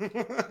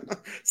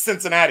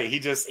Cincinnati.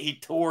 He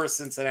tore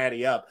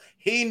Cincinnati up.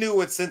 He knew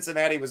what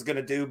Cincinnati was going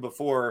to do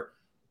before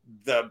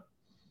the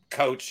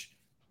coach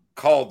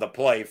called the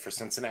play for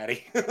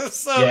Cincinnati.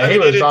 So yeah,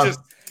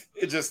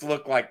 it just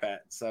looked like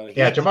that. So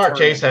Jamar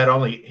Chase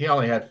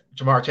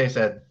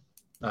had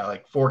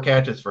like 4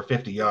 catches for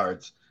 50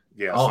 yards.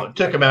 Yeah,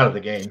 took him out of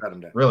the game.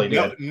 Really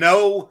did.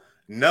 No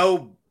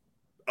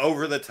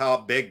over the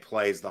top big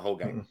plays the whole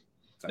game.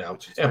 So, no,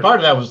 and part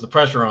of that was the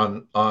pressure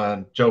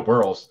on Joe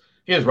Burrows.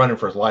 He was running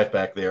for his life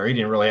back there. He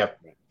didn't really have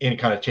any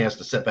kind of chance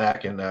to sit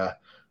back and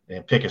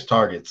pick his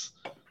targets.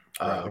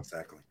 Right,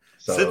 exactly.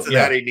 So,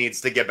 Cincinnati needs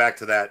to get back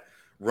to that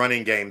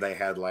running game they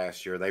had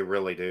last year. They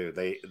really do.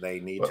 They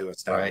need to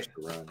establish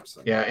the run.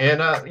 So. Yeah,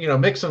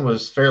 and Mixon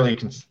was fairly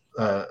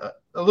a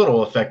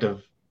little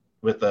effective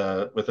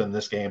within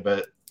this game,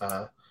 but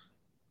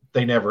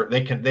they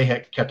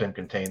had kept him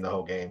contained the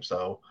whole game.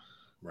 So,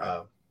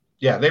 right.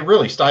 They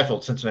really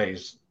stifled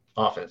Cincinnati's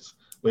offense,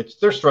 which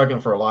they're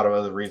struggling for a lot of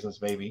other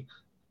reasons. Maybe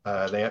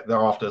they're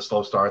off to a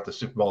slow start, the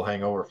Super Bowl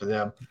hangover for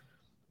them.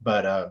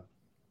 But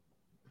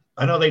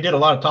I know they did a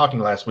lot of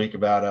talking last week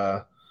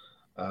about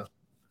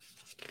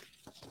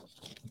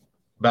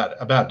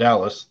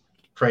Dallas,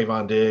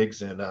 Trayvon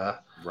Diggs, and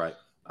right.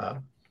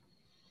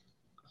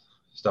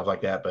 Stuff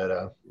like that.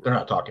 But they're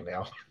not talking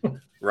now.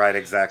 Right,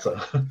 exactly.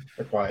 So,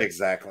 they're quiet.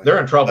 Exactly. They're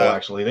in trouble,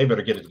 actually. They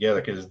better get it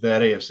together, because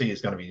that AFC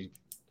is going to be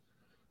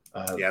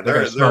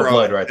they're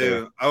blood right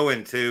there.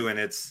 0-2, and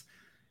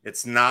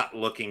it's not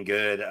looking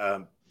good.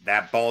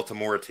 That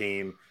Baltimore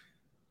team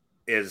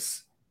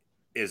is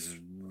is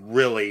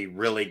really,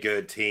 really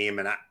good team,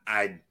 and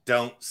I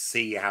don't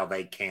see how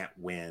they can't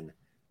win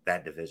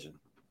that division.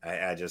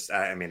 I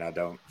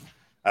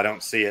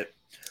don't see it.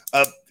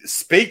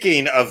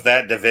 Speaking of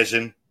that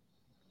division,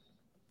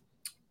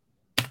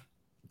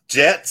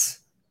 Jets,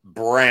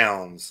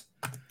 Browns.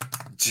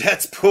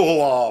 Jets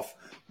pull off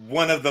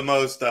one of the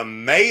most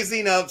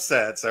amazing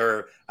upsets,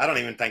 or I don't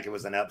even think it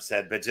was an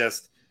upset, but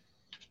just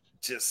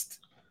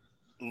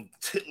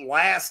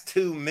last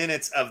 2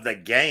 minutes of the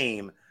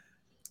game,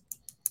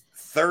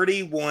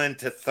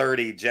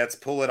 31-30, Jets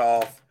pull it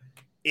off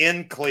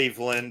in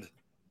Cleveland.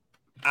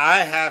 I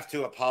have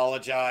to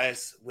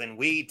apologize. When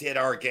we did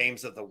our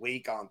games of the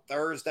week on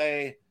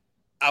Thursday,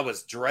 I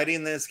was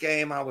dreading this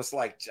game. I was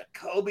like,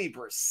 Jacoby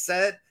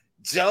Brissett,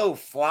 Joe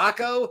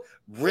Flacco,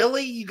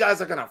 really? You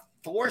guys are going to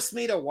force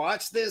me to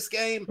watch this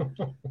game?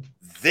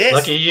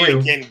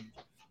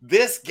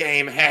 This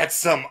game had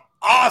some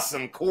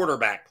awesome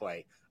quarterback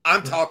play.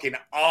 I'm talking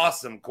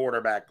awesome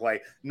quarterback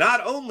play,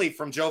 not only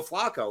from Joe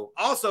Flacco,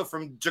 also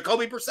from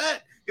Jacoby Brissett.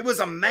 It was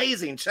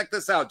amazing. Check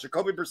this out.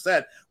 Jacoby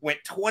Brissett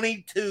went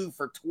 22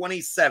 for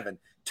 27,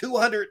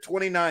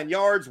 229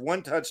 yards,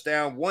 1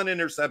 touchdown, 1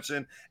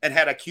 interception, and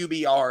had a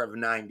QBR of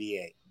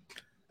 98.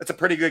 That's a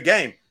pretty good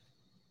game.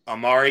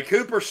 Amari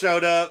Cooper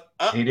showed up.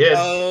 He did.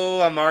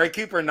 Oh, Amari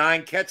Cooper,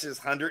 9 catches,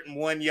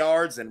 101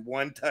 yards, and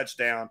 1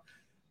 touchdown.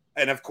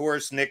 And, of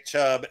course, Nick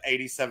Chubb,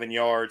 87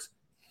 yards,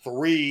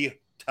 3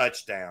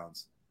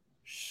 touchdowns.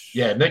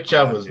 Yeah, Nick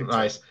Chubb was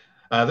nice.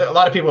 A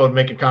lot of people are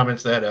making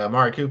comments that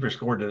Amari Cooper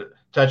scored a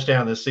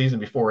touchdown this season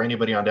before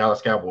anybody on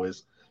Dallas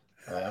Cowboys.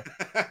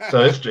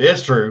 So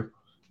it's true.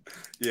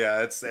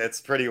 Yeah,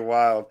 it's pretty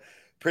wild.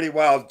 Pretty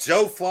wild.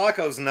 Joe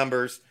Flacco's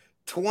numbers,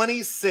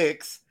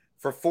 26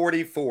 for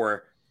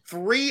 44,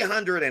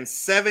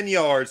 307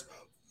 yards,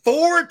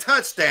 4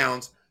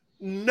 touchdowns,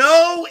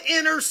 no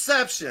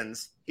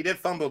interceptions. He did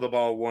fumble the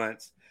ball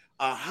once.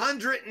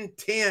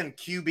 110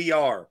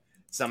 QBR.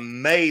 It's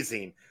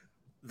amazing.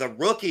 The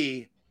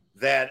rookie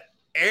that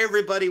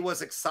everybody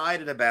was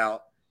excited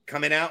about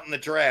coming out in the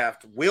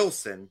draft,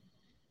 Wilson,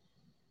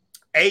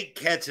 8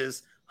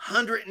 catches,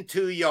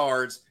 102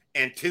 yards,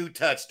 and 2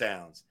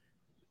 touchdowns.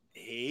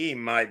 He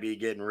might be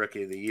getting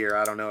Rookie of the Year.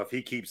 I don't know if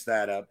he keeps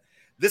that up.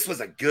 This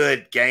was a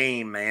good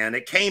game, man.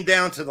 It came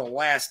down to the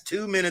last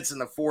 2 minutes in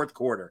the fourth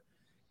quarter.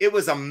 It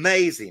was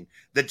amazing.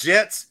 The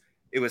Jets,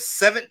 it was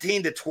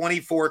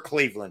 17-24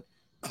 Cleveland.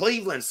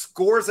 Cleveland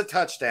scores a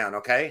touchdown,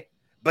 okay,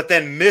 but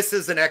then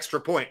misses an extra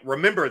point.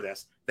 Remember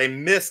this. They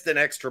missed an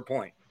extra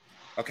point.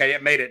 Okay,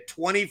 it made it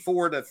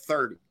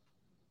 24-30.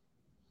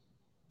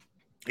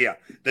 Yeah,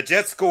 the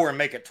Jets score and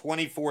make it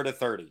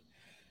 24-30.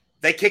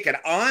 They kick an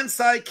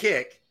onside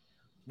kick,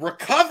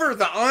 recover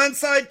the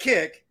onside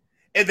kick,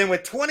 and then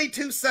with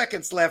 22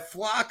 seconds left,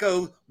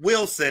 Flacco,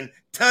 Wilson,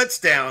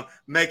 touchdown,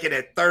 making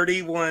it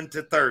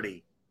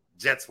 31-30.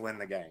 Jets win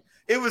the game.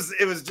 It was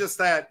just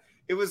that.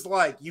 It was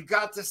like you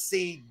got to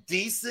see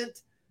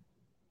decent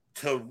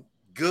to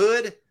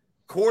good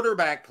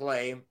quarterback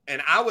play,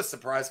 and I was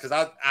surprised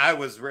because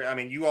I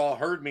mean, you all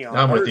heard me on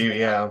I'm Thursday. with you,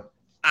 yeah.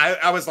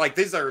 I was like,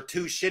 these are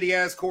 2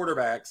 shitty-ass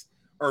quarterbacks,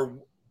 or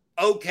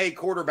okay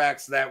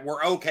quarterbacks that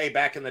were okay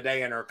back in the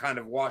day and are kind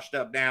of washed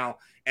up now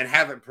and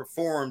haven't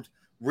performed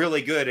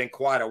really good in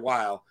quite a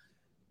while.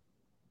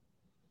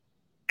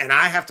 And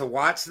I have to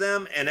watch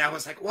them, and I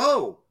was like,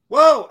 whoa,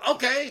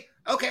 okay,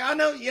 I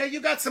know, yeah, you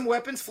got some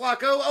weapons,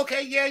 Flacco.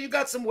 Okay, yeah, you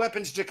got some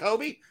weapons,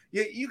 Jacoby.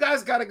 You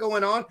guys got it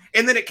going on.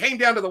 And then it came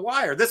down to the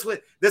wire.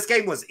 This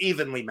game was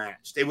evenly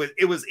matched. It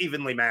was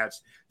evenly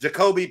matched.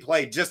 Jacoby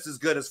played just as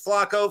good as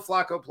Flacco.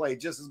 Flacco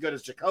played just as good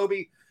as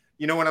Jacoby.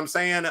 You know what I'm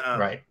saying?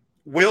 Right.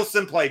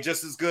 Wilson played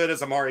just as good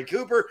as Amari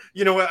Cooper.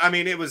 You know what I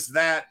mean? It was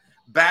that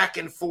back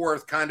and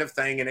forth kind of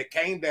thing. And it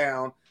came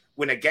down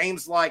when a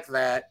game's like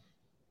that,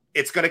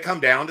 it's going to come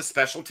down to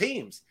special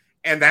teams.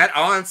 And that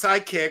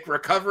onside kick,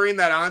 recovering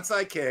that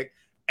onside kick,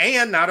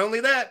 and not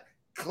only that,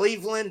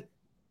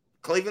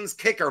 Cleveland's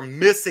kicker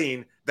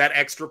missing that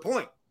extra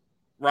point,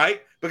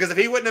 right? Because if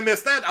he wouldn't have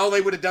missed that, all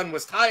they would have done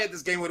was tie it.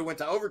 This game would have went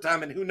to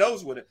overtime, and who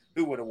knows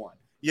who would have won.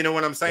 You know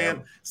what I'm saying?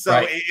 Yeah, so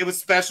right. it was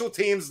special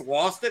teams,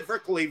 lost it for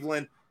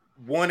Cleveland,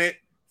 won it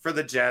for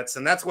the Jets,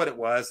 and that's what it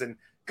was. And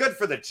good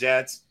for the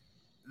Jets.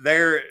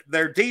 Their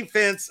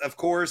defense, of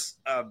course,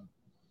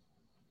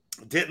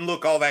 didn't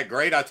look all that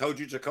great. I told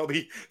you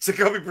Jacoby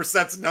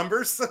Brissett's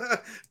numbers.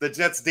 The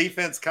Jets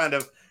defense kind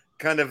of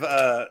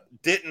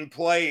didn't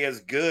play as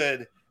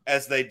good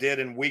as they did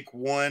in week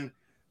 1,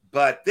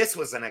 but this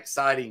was an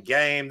exciting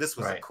game. This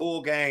was a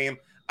cool game.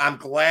 I'm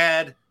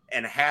glad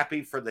and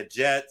happy for the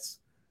Jets.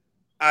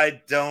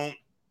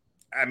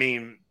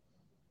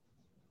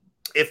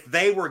 If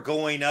they were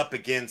going up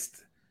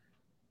against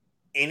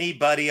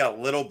anybody a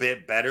little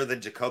bit better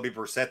than Jacoby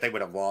Brissett, they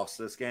would have lost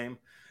this game.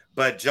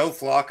 But Joe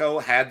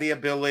Flacco had the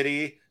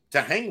ability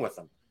to hang with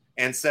them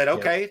and said,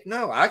 okay,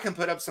 no, I can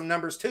put up some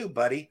numbers too,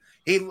 buddy.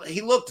 He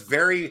looked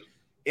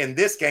in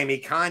this game, he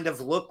kind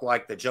of looked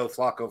like the Joe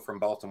Flacco from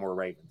Baltimore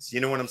Ravens. You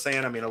know what I'm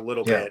saying? I mean, a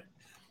little bit.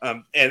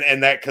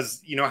 And that,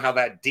 because you know how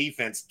that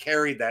defense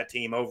carried that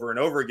team over and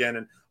over again.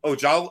 And all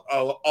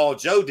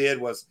Joe did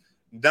was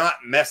not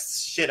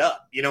mess shit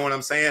up. You know what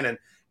I'm saying?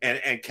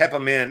 And kept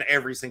them in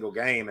every single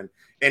game.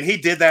 And he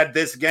did that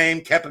this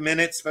game, kept them in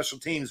it. Special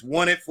teams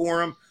won it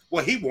for him.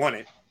 Well, he won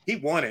it.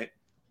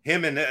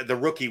 Him and the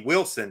rookie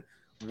Wilson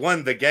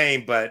won the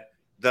game, but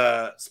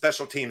the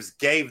special teams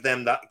gave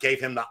him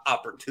the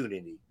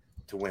opportunity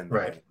to win the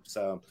game.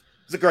 So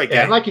it's a great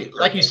game. Like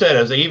you said,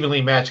 it was an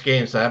evenly matched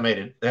game, so that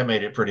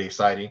made it pretty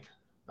exciting.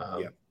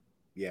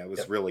 It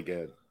was really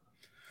good.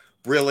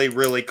 Really,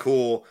 really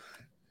cool.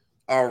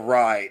 All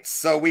right.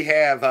 So we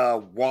have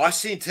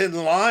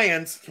Washington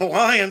Lions. The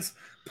Lions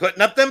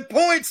putting up them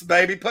points,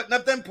 baby. Putting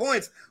up them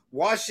points.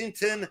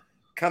 Washington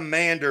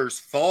Commanders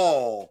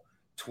fall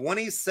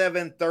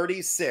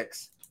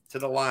 27-36 to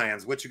the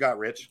Lions. What you got,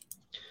 Rich?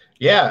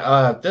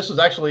 Yeah, this was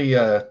actually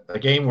a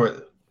game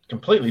where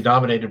completely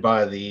dominated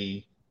by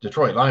the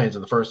Detroit Lions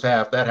in the first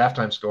half. That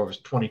halftime score was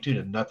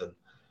 22-0.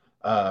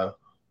 A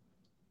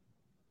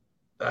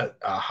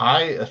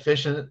high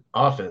efficient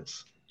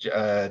offense.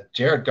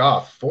 Jared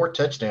Goff, 4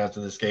 touchdowns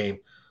in this game.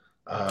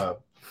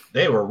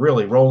 They were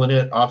really rolling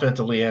it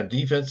offensively and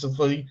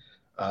defensively.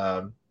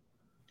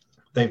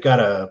 They've got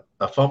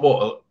a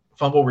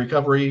fumble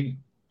recovery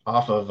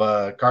off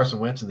of Carson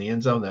Wentz in the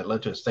end zone that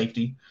led to a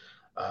safety.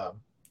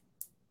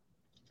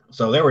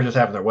 So they were just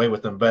having their way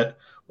with them. But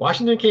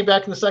Washington came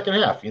back in the second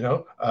half,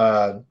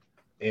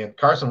 and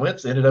Carson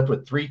Wentz ended up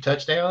with 3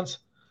 touchdowns.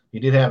 He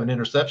did have an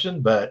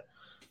interception, but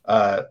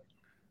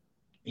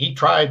he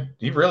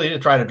really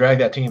did try to drag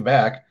that team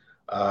back.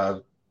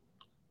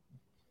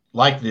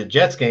 Like the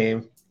Jets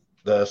game,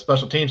 the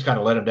special teams kind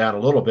of let him down a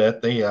little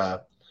bit.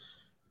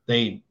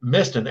 They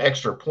missed an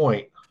extra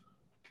point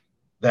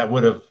that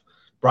would have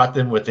brought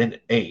them within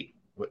 8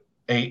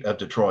 of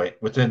Detroit,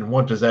 within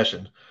one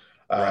possession.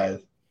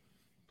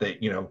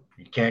 You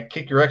can't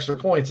kick your extra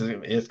points.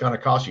 It's going to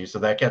cost you. So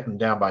that kept them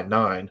down by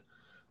 9.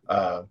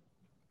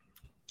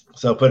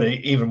 So put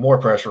even more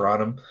pressure on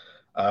them.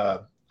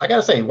 I got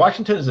to say,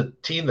 Washington is a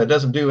team that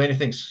doesn't do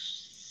anything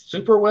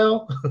super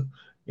well.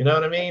 You know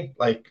what I mean?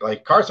 Like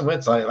Carson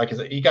Wentz, like I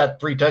said, he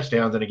got 3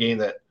 touchdowns in a game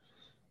that,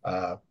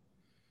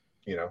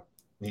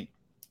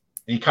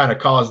 he kind of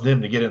caused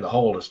them to get in the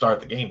hole to start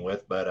the game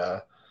with,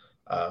 but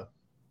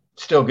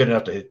still good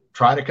enough to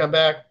try to come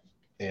back.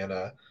 And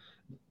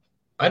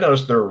I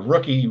noticed their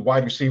rookie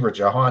wide receiver,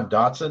 Jahan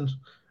Dotson.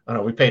 I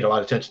know we paid a lot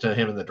of attention to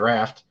him in the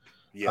draft.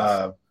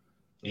 Yes.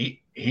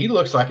 He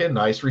looks like a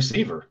nice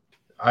receiver.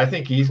 I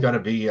think he's going to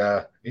be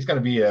a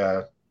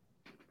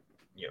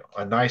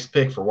nice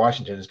pick for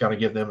Washington. He's going to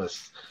give them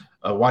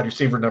a wide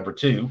receiver number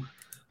 2.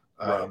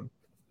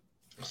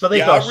 So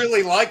I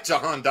really like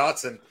Jahan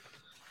Dotson.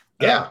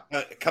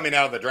 Coming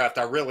out of the draft,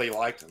 I really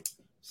liked him.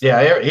 So.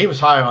 Yeah, he was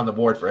high on the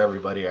board for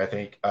everybody, I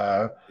think.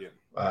 There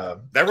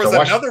was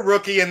another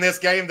rookie in this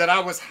game that I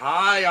was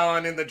high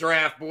on in the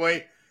draft,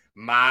 boy.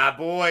 My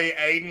boy,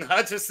 Aiden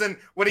Hutchinson.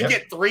 What did he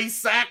get? 3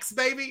 sacks,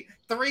 baby?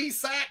 3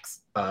 sacks?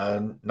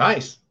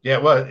 Nice. Yeah,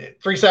 well,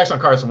 3 sacks on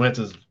Carson Wentz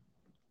is,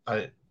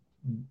 you're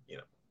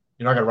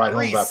not going to write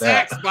home about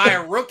that. 3 sacks by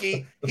a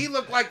rookie. He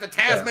looked like the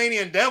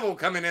Tasmanian devil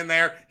coming in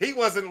there. He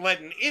wasn't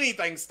letting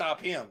anything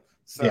stop him.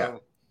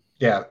 So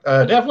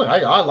definitely.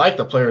 I like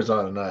the players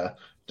on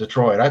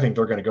Detroit. I think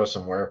they're going to go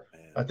somewhere.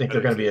 I think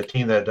they're going to be a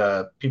team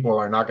that people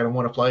are not going to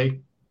want to play.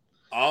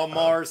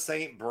 Almar,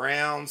 St.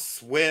 Brown,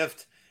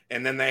 Swift,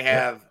 and then they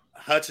have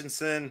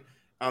Hutchinson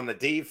on the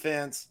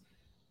defense.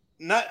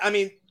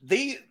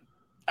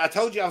 I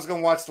told you I was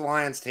going to watch the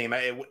Lions team.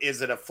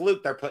 Is it a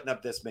fluke they're putting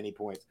up this many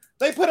points?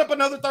 They put up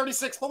another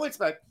 36 points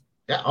back.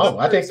 Yeah. Oh,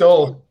 I think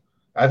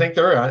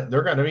they're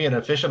going to be an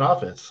efficient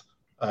offense.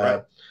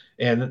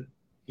 And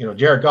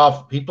Jared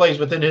Goff, he plays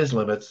within his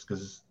limits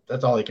because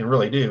that's all he can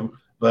really do.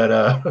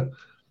 But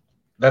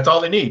that's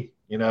all they need,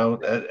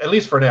 at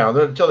least for now,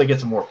 until they get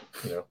some more,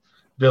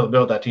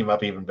 build that team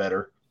up even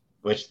better,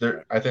 which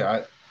I think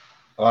a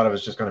lot of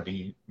it's just going to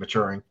be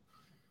maturing.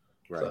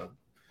 Right. So,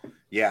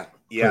 the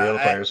other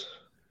players.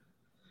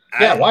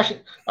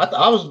 Washington.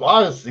 I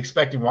was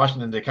expecting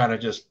Washington to kind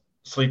of just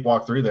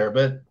sleepwalk through there,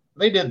 but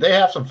they did. They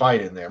have some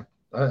fight in there.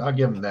 I'll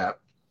give them that.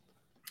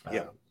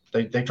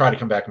 They try to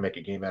come back and make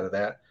a game out of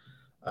that.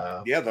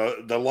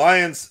 The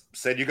Lions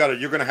said you're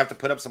going to have to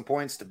put up some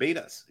points to beat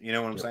us. You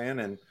know what I'm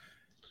saying?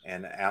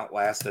 And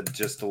outlasted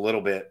just a little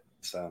bit.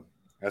 So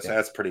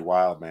that's pretty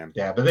wild, man.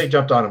 Yeah, but they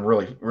jumped on them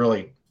really,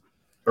 really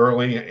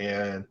early,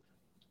 and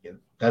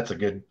that's a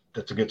good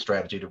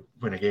strategy to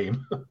win a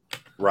game.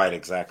 Right.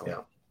 Exactly.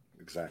 Yeah.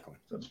 Exactly.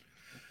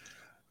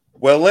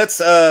 Well,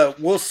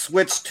 we'll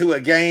switch to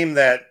a game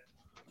that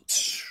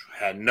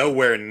had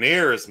nowhere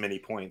near as many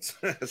points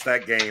as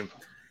that game.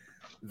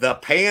 The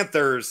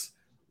Panthers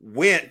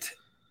went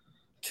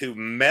to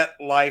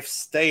MetLife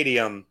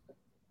Stadium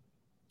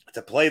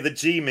to play the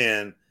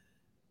G-Men,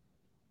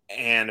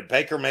 and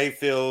Baker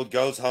Mayfield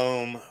goes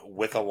home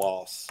with a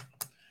loss,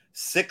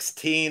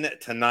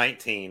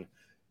 16-19.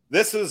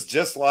 This was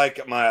just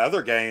like my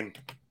other game.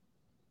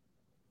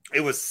 It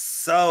was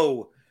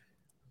so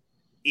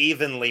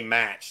evenly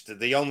matched.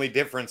 The only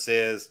difference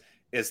is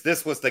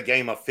this was the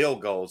game of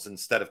field goals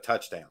instead of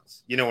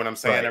touchdowns. You know what I'm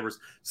saying? Right. There was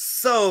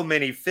so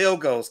many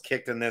field goals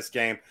kicked in this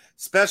game.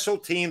 Special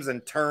teams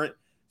and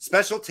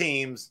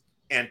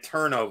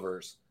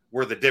turnovers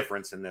were the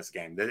difference in this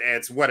game.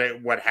 It's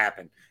what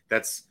happened.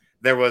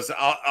 There was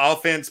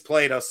offense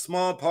played a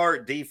small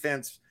part,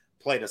 defense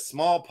played a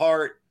small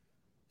part,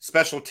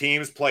 special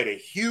teams played a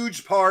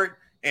huge part,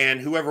 and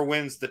whoever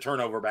wins the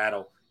turnover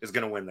battle is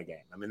going to win the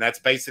game. I mean, that's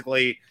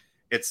basically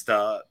it's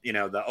the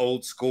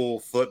old school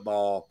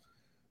football.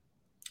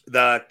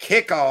 The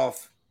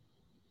kickoff,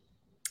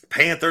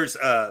 Panthers,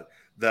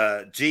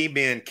 the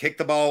G-men kick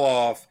the ball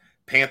off,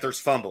 Panthers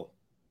fumble,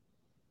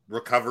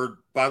 recovered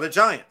by the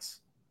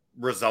Giants,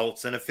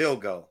 results in a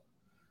field goal.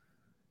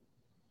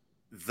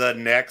 The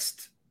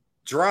next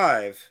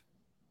drive,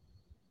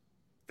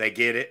 they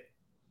get it.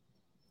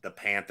 The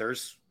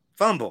Panthers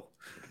fumble.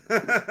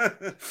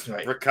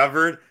 Right.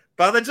 Recovered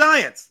by the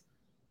Giants.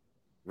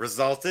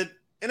 Resulted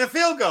in a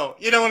field goal.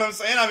 You know what I'm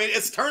saying? I mean,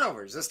 it's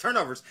turnovers.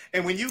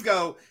 And when you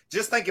go,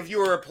 just think if you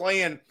were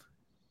playing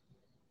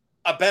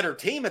a better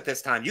team at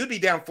this time, you'd be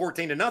down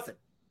 14-0.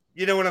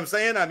 You know what I'm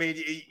saying? I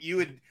mean,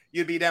 you'd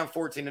be down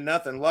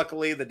 14-0.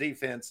 Luckily, the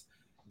defense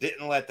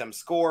didn't let them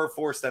score,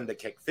 forced them to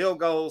kick field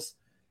goals.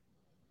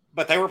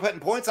 But they were putting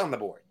points on the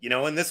board,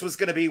 and this was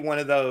going to be one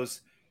of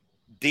those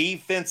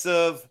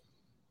defensive,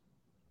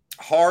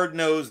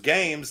 hard-nosed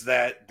games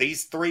that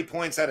these 3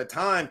 points at a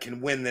time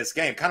can win this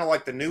game. Kind of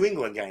like the New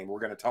England game we're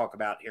going to talk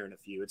about here in a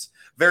few. It's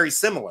very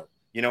similar.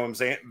 You know what I'm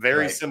saying?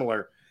 Very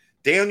similar.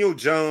 Daniel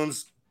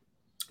Jones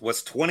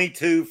was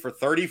 22 for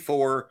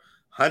 34,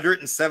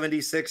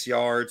 176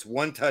 yards,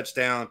 1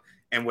 touchdown,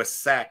 and was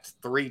sacked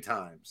 3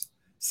 times.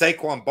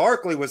 Saquon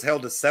Barkley was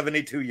held to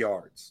 72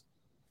 yards.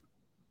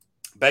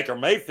 Baker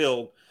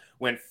Mayfield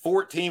went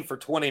 14 for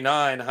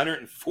 29,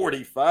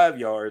 145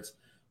 yards,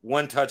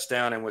 1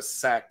 touchdown, and was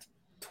sacked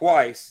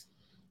twice.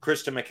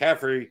 Christian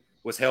McCaffrey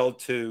was held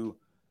to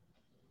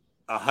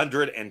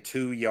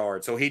 102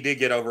 yards. So he did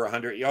get over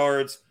 100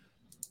 yards.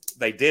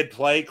 They did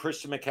play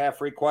Christian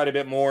McCaffrey quite a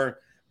bit more,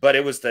 but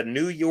it was the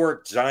New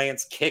York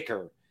Giants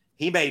kicker.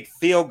 He made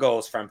field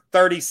goals from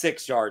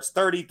 36 yards,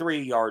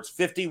 33 yards,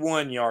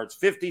 51 yards,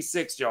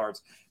 56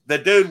 yards. The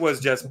dude was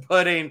just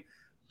putting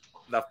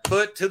the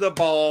foot to the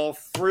ball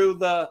through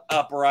the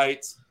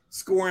uprights,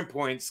 scoring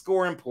points.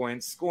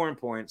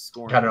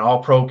 Got an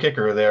all-pro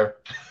kicker there.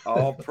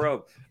 All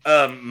pro.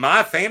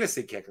 My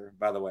fantasy kicker,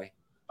 by the way.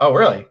 Oh,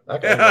 really?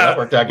 Okay, well, that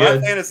worked out good.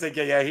 My fantasy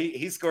kicker, yeah,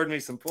 he scored me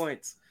some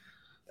points.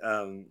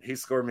 He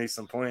scored me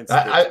some points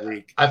this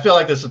week. I feel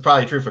like this is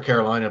probably true for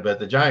Carolina, but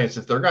the Giants,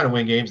 if they're going to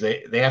win games,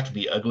 they have to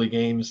be ugly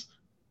games.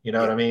 You know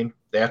what I mean?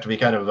 They have to be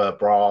kind of a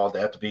brawl.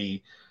 They have to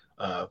be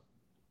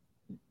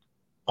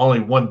only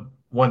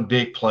one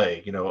big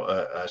play.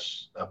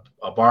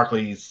 A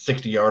Barkley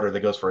 60-yarder that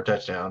goes for a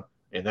touchdown,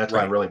 and that's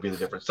going to really be the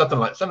difference. Something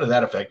to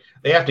that effect.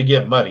 They have to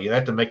get muddy. They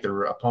have to make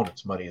their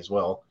opponents muddy as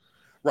well.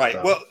 Right.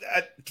 So. Well,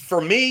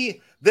 for me,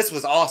 this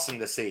was awesome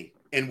to see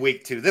in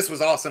week 2. This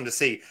was awesome to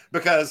see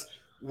because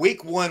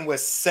week 1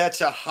 was such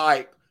a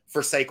hype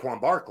for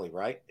Saquon Barkley,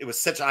 right? It was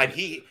such a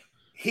hype.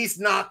 He's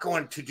not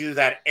going to do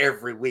that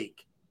every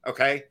week,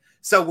 okay?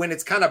 So when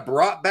it's kind of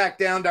brought back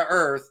down to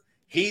earth,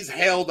 he's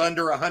held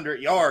under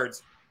 100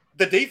 yards.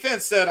 The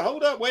defense said,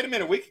 hold up, wait a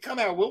minute. We can come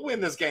out. We'll win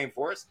this game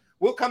for us.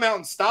 We'll come out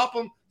and stop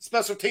them.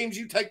 Special teams,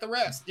 you take the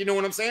rest. You know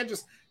what I'm saying?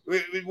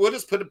 We'll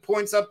just put the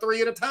points up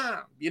 3 at a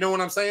time. You know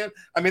what I'm saying?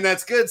 I mean,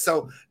 that's good.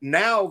 So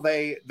now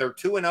they're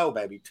 2-0,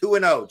 baby.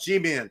 2-0.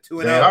 G-Men,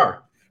 2-0. They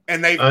are.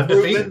 And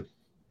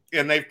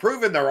they've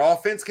proven their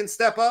offense can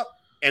step up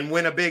and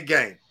win a big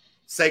game.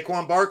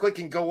 Saquon Barkley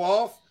can go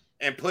off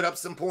and put up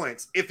some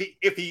points if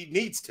he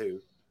needs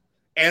to.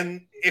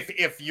 And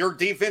if your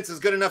defense is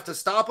good enough to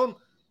stop him,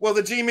 well,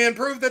 the G-Men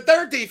proved that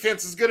their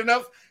defense is good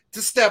enough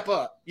to step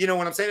up. You know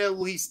what I'm saying? At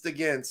least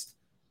against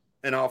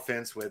an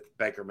offense with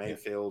Baker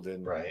Mayfield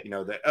and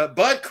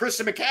but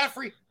Christian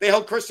McCaffrey, they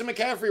held Christian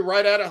McCaffrey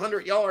right at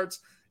 100 yards.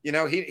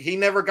 He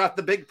never got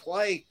the big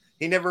play.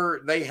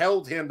 They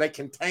held him, they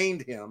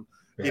contained him,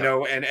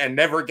 and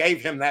never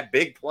gave him that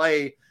big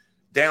play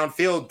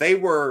downfield.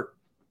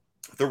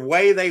 The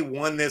way they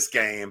won this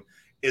game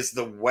is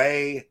the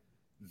way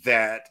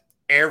that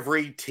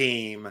every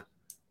team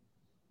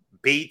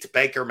beat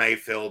Baker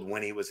Mayfield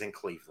when he was in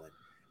Cleveland.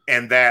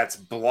 And that's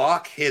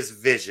block his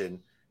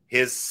vision,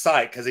 his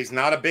sight, because he's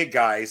not a big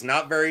guy. He's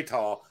not very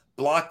tall.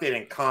 Blocked it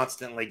and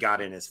constantly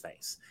got in his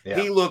face. Yeah.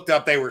 He looked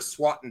up. They were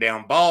swatting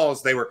down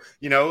balls. They were,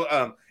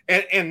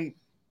 and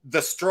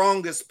the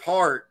strongest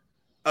part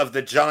of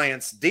the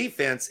Giants'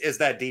 defense is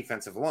that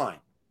defensive line.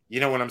 You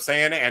know what I'm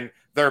saying? And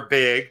they're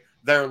big,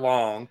 they're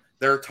long,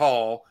 they're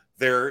tall,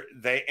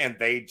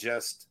 they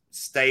just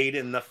stayed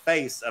in the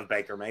face of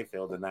Baker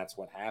Mayfield, and that's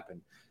what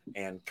happened.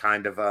 And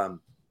kind of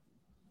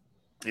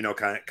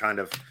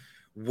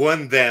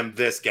won them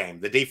this game.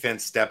 The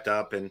defense stepped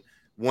up and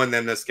won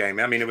them this game.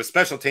 I mean, it was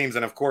special teams,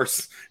 and of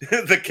course,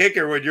 the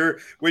kicker.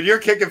 When you're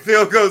kicking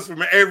field goals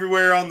from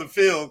everywhere on the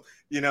field,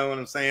 you know what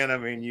I'm saying. I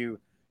mean, you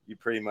you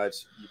pretty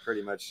much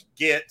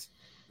get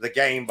the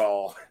game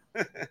ball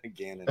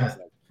again.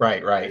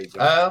 Right.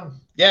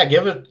 Yeah,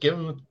 give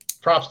them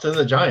props to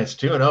the Giants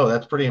 2-0.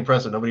 That's pretty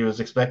impressive. Nobody was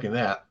expecting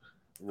that.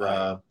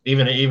 Right.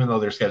 Even though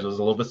their schedule is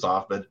a little bit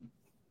soft, but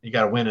you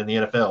got to win in the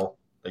NFL.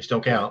 They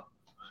still count.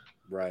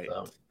 Right.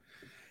 So.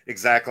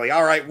 Exactly.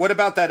 All right. What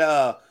about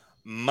that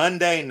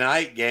Monday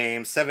night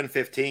game,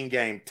 7:15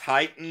 game,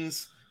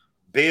 Titans,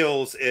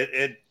 Bills?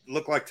 It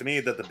looked like to me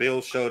that the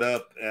Bills showed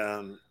up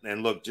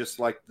and looked just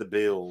like the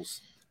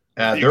Bills.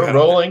 They're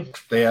rolling.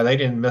 They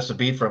didn't miss a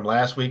beat from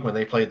last week when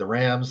they played the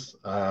Rams.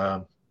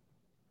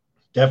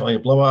 Definitely a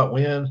blowout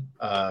win.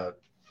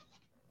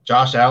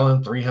 Josh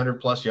Allen,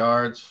 300-plus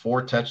yards,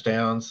 4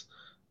 touchdowns.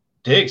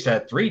 Diggs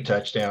had 3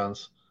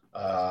 touchdowns.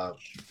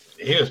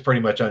 He was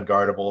pretty much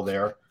unguardable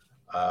there.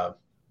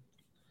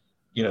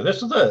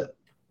 This is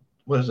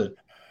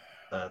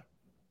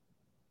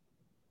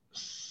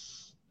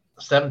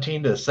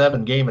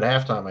 17-7 game at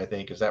halftime, I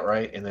think. Is that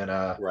right? And then,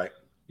 right.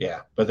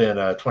 Yeah. But then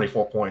a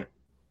 24-point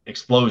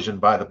explosion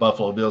by the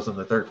Buffalo Bills in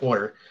the third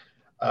quarter,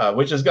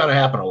 which is going to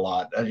happen a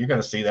lot. You're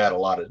going to see that a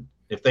lot.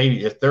 If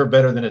they're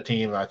better than a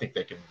team, I think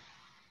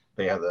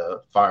they have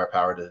the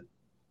firepower to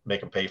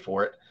make them pay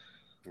for it.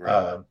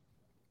 Right.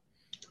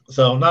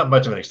 So not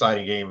much of an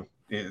exciting game.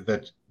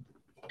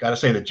 Got to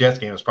say the Jets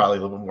game was probably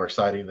a little bit more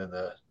exciting than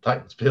the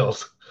Titans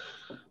Bills.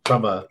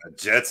 The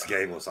Jets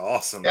game was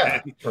awesome.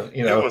 Yeah, man.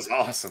 It was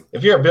awesome.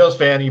 If you're a Bills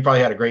fan, you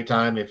probably had a great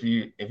time. If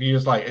you're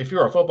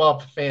a football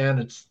fan,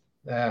 it's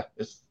the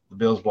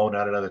Bills blowing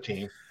out another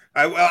team.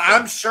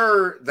 I'm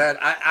sure that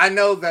I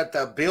know that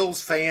the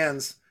Bills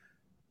fans,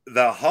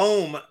 the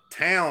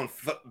hometown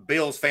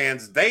Bills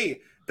fans,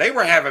 they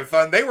were having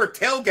fun. They were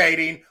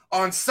tailgating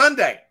on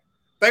Sunday.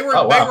 They were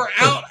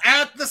out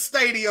at the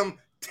stadium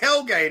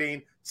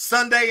tailgating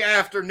Sunday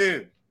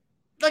afternoon.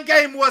 The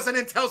game wasn't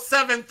until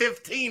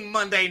 7:15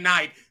 Monday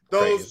night.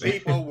 Those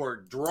people were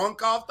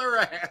drunk off their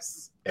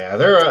ass. Yeah,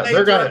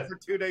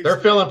 they're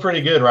feeling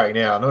pretty good right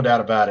now, no doubt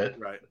about it.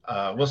 Right.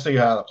 We'll see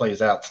how it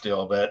plays out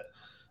still, but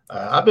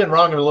I've been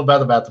wrong a little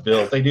bit about the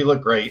Bills. They do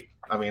look great.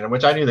 I mean,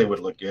 which I knew they would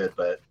look good,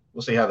 but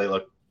we'll see how they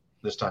look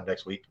this time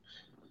next week.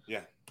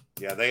 Yeah.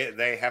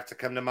 They have to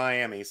come to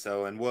Miami,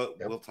 and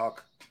we'll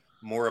talk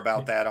more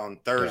about that on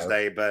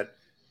Thursday. But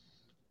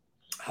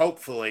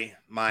hopefully,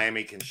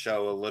 Miami can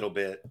show a little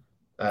bit.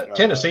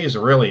 Tennessee is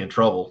really in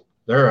trouble.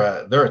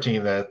 They're a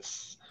team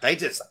they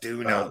just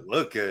do not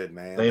look good,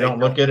 man. They don't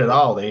look good at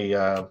all.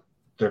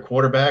 Their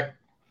quarterback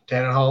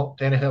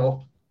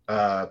Tannehill,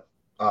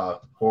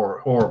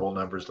 horrible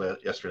numbers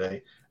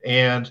yesterday,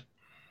 and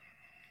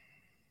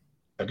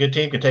a good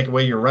team can take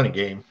away your running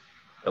game,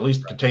 at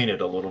least contain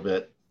it a little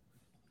bit,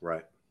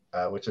 right?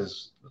 Which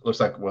looks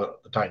like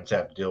what the Titans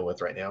have to deal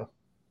with right now.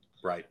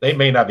 Right. They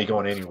may not be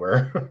going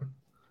anywhere.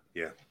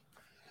 Yeah,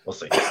 we'll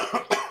see.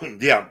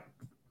 Yeah.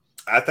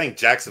 I think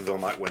Jacksonville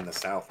might win the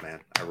South,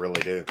 man. I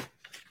really do.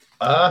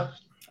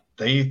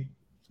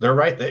 They're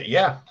right there.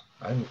 Yeah,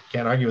 I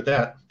can't argue with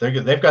that.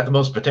 They've got the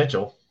most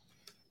potential,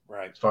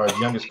 right? As far as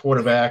youngest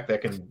quarterback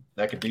that can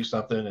do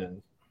something, and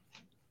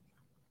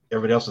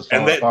everybody else is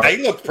falling apart.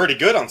 They looked pretty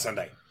good on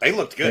Sunday. They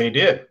looked good. They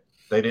did.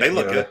 They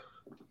looked good.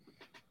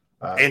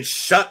 And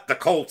shut the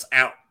Colts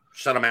out.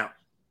 Shut them out.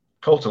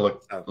 Colts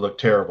look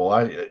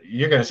terrible.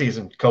 You're going to see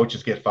some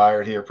coaches get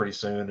fired here pretty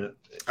soon.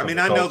 I mean,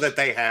 I know that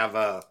they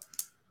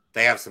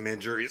have some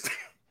injuries.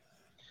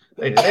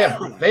 They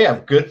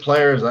have good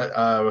players.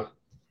 I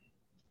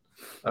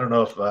don't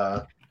know if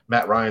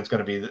Matt Ryan's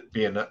going to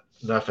be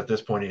enough at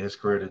this point in his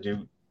career to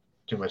do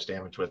too much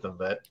damage with them.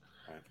 But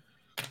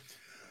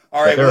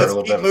all right, let's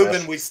keep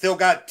moving. We still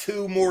got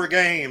 2 more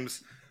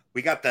games.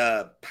 We got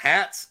the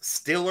Pats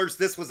Steelers.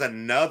 This was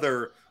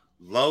another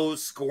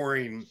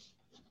low-scoring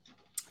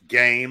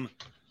game.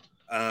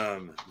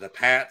 The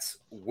Pats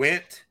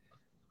went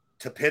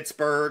to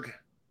Pittsburgh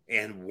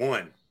and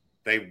won.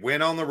 They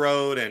went on the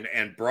road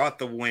and brought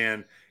the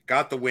win,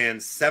 got the win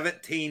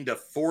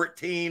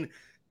 17-14.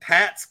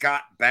 Pats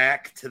got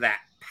back to that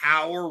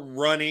power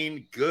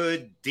running,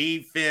 good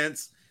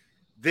defense.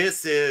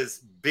 This is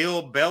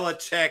Bill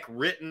Belichick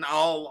written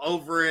all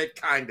over it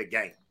kind of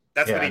game.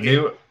 That's what he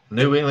did.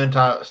 New England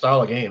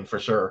style of game for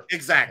sure.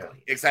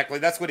 Exactly.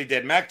 That's what he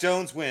did. Mac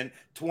Jones went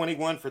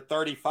 21 for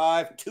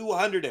 35,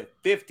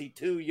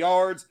 252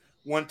 yards,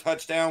 1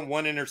 touchdown,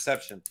 1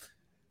 interception.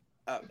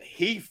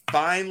 He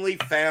finally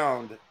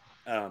found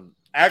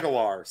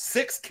Aguilar,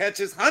 6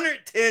 catches,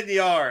 110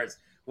 yards,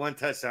 1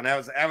 touchdown.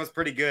 That was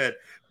pretty good.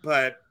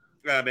 But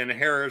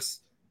Harris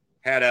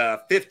had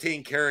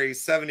 15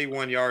 carries,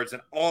 71 yards,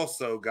 and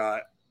also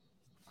got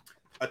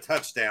a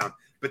touchdown.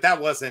 But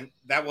that wasn't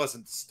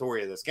the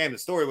story of this game. The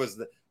story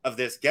of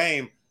this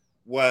game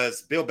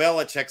was Bill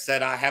Belichick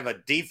said, I have a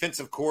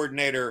defensive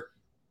coordinator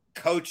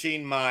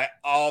coaching my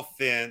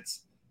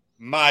offense.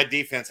 My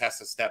defense has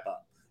to step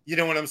up. You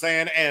know what I'm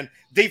saying? And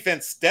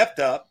defense stepped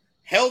up,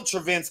 held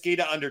Travinsky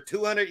to under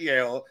 200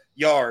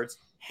 yards,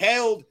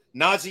 held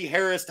Najee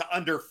Harris to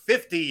under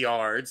 50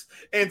 yards,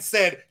 and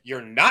said,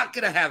 you're not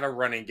going to have a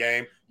running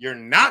game. You're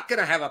not going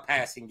to have a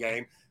passing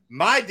game.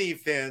 My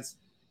defense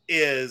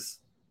is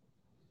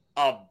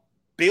a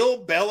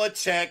Bill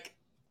Belichick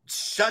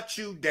shut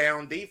you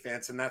down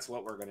defense, and that's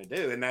what we're going to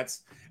do, and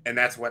that's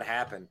what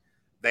happened.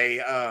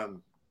 They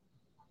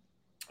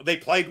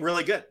played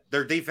really good.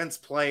 Their defense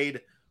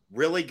played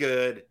really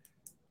good,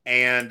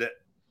 and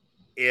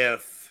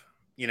if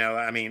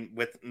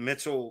with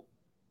Mitch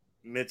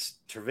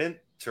Trubisky,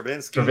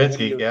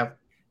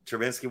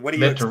 what do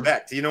you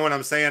expect? You know what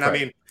I'm saying? Right. I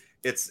mean,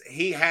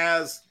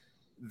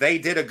 they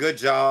did a good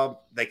job.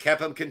 They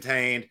kept him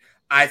contained.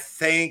 I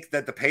think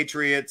that the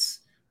Patriots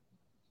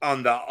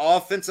on the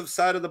offensive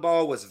side of the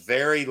ball was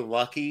very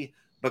lucky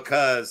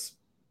because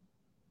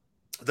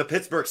the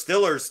Pittsburgh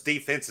Steelers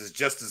defense is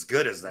just as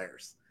good as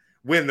theirs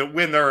when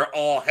they're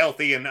all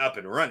healthy and up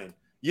and running.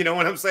 You know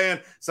what I'm saying?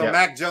 So yeah.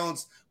 Mac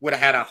Jones would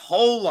have had a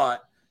whole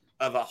lot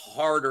of a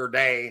harder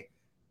day,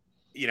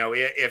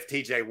 if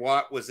TJ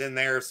Watt was in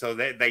there. So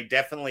they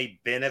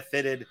definitely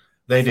benefited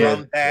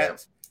from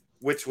that,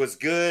 which was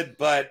good,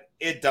 but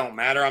it don't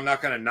matter. I'm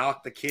not going to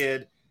knock the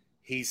kid.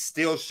 He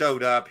still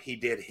showed up. He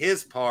did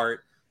his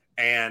part.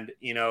 And,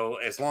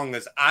 as long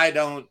as I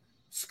don't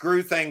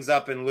screw things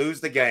up and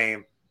lose the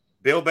game,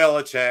 Bill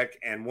Belichick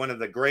and one of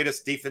the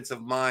greatest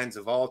defensive minds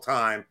of all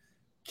time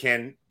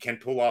can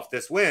pull off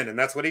this win. And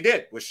that's what he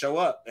did, was show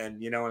up.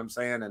 And you know what I'm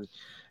saying? And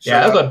yeah,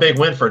 that was a big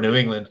win for New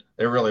England.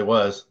 It really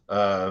was.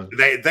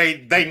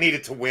 They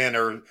needed to win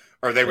or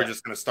they were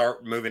just going to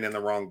start moving in the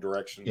wrong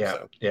direction. Yeah,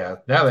 so. Yeah.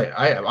 Now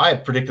I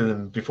predicted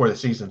them before the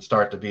season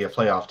start to be a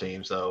playoff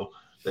team. So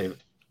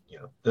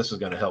this is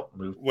going to help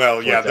move.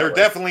 Well, yeah, they're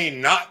definitely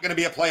not going to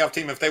be a playoff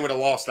team if they would have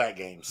lost that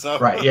game. So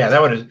right, yeah,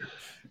 that would have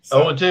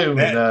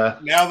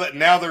 0-2.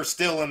 Now they're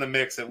still in the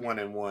mix at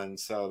 1-1.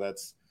 So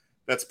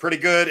that's pretty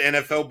good.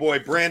 NFL boy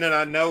Brandon,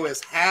 I know,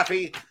 is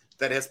happy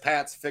that his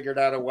Pats figured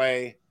out a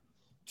way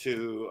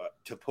to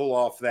pull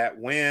off that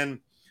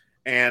win,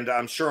 and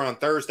I'm sure on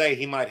Thursday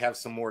he might have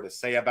some more to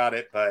say about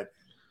it. But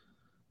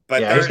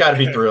yeah, he's got to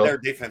be thrilled. Their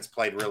defense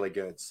played really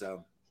good,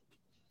 so.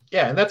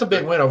 Yeah, and that's a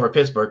big win over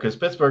Pittsburgh because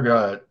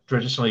Pittsburgh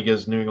traditionally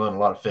gives New England a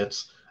lot of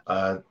fits.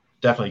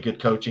 Definitely good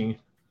coaching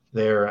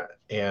there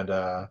and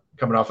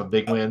coming off a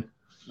big win.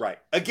 Right.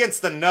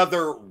 Against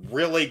another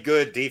really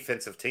good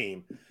defensive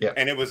team. Yeah.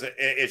 And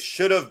it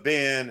should have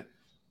been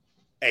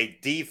a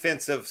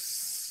defensive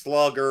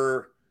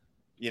slugger,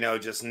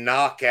 just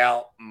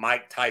knockout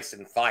Mike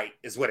Tyson fight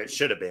is what it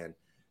should have been.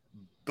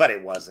 But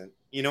it wasn't.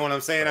 You know what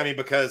I'm saying? Right. I mean,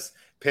 because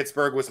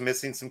Pittsburgh was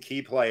missing some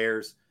key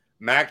players.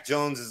 Mac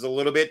Jones is a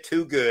little bit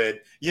too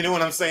good. You know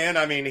what I'm saying?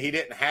 I mean, he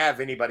didn't have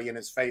anybody in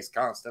his face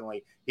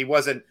constantly. He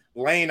wasn't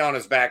laying on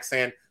his back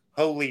saying,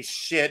 holy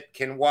shit,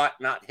 can Watt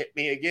not hit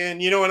me again?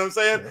 You know what I'm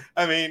saying? Yeah.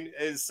 I mean,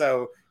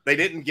 so they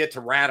didn't get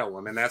to rattle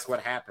him, and that's what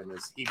happened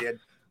is he did.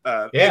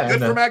 Good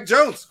for Mac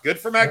Jones. Good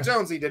for Mac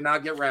Jones. He did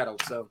not get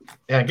rattled. So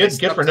yeah, good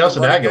for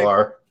Nelson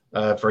Aguilar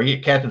for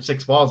catching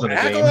 6 balls in a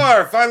game.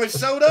 Aguilar finally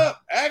showed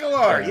up.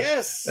 Aguilar,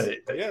 yes.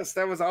 Yes,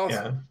 that was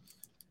awesome. Yeah.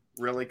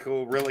 Really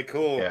cool, really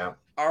cool. Yeah.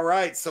 All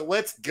right, so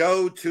let's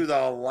go to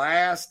the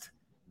last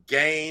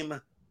game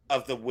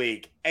of the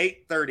week,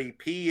 8:30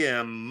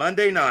 p.m.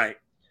 Monday night.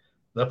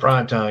 The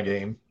primetime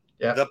game.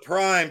 Yeah. The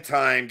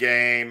primetime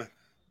game.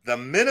 The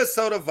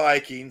Minnesota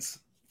Vikings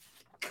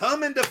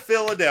come into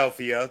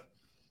Philadelphia,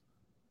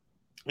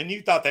 and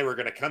you thought they were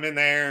going to come in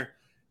there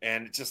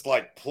and just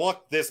like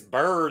pluck this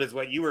bird is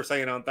what you were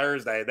saying on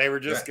Thursday. They were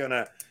just going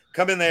to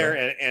come in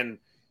there and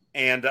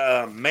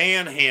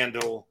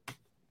manhandle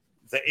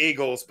the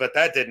Eagles, but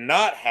that did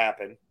not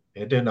happen.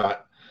 It did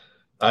not.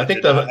 I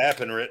think that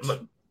happened, Rich.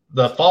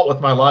 The fault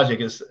with my logic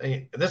is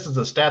this is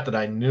a stat that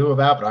I knew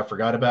about, but I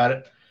forgot about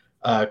it.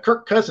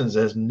 Kirk Cousins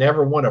has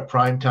never won a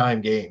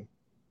primetime game.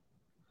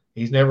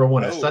 He's never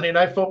won a Sunday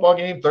night football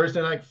game,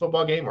 Thursday night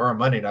football game, or a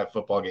Monday night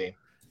football game.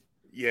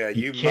 Yeah,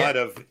 you might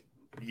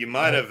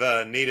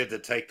have needed to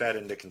take that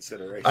into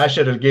consideration. I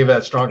should have gave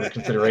that stronger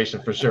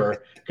consideration for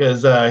sure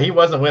because he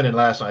wasn't winning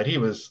last night. He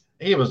was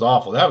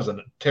awful. That was a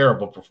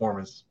terrible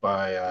performance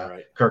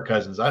by Kirk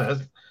Cousins. 3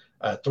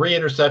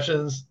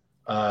 interceptions.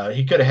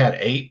 He could have had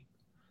 8.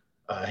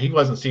 He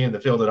wasn't seeing the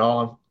field at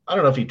all. I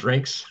don't know if he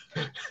drinks.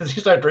 He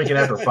started drinking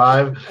after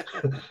 5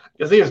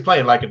 because he was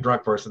playing like a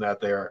drunk person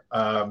out there.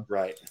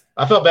 Right.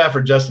 I felt bad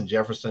for Justin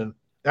Jefferson.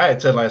 I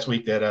had said last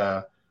week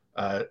that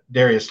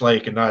Darius Slay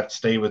could not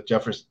stay with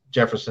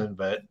Jefferson,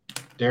 but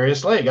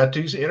Darius Slay got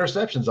 2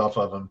 interceptions off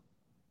of him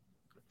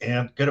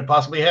and could have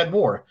possibly had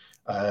more.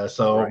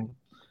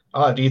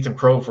 I'll have to eat some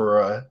crow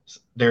for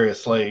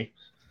Darius Slay.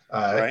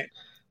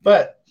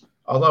 But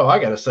although I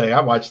got to say,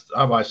 I watched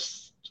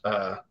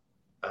a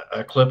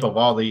clip of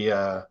all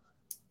the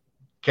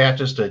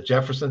catches to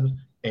Jefferson,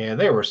 and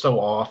they were so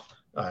off.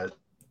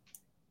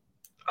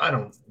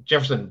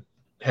 Jefferson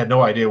had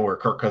no idea where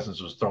Kirk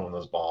Cousins was throwing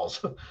those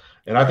balls,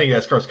 and I think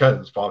that's Kirk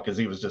Cousins' fault because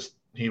he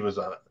was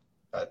a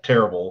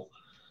terrible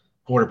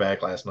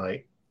quarterback last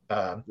night.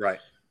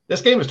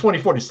 This game was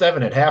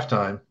 20-47 at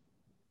halftime,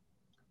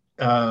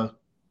 and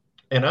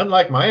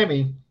unlike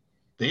Miami,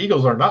 the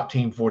Eagles are not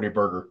Team 40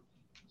 Burger.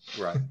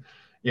 Right.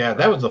 Yeah,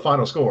 that was the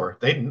final score.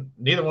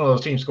 Neither one of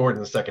those teams scored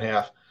in the second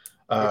half.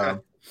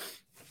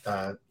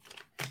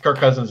 Kirk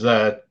Cousins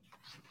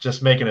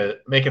just making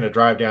a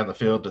drive down the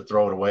field to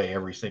throw it away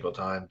every single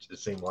time. It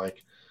seemed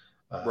like.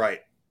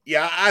 Right.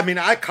 Yeah. I mean,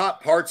 I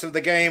caught parts of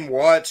the game,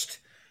 watched.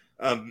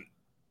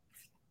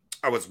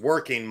 I was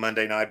working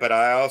Monday night, but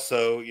I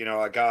also,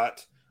 I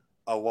got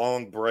a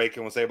long break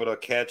and was able to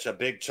catch a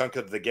big chunk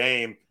of the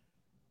game.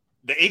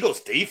 The Eagles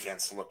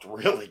defense looked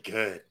really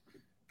good.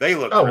 They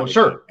looked really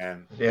good,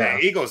 man. Yeah.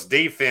 The Eagles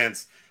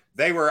defense,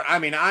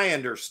 I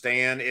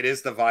understand it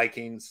is the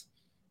Vikings.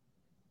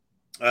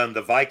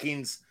 The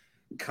Vikings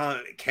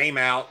came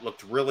out,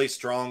 looked really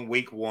strong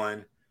week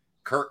 1.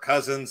 Kirk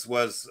Cousins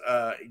was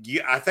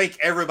I think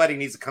everybody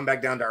needs to come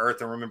back down to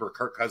earth and remember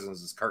Kirk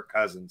Cousins is Kirk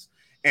Cousins.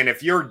 And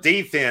if your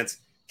defense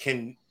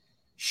can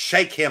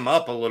shake him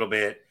up a little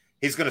bit,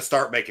 he's going to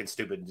start making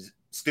stupid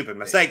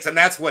mistakes. And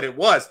that's what it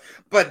was.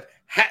 But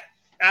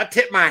I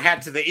tip my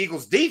hat to the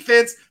Eagles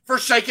defense for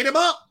shaking him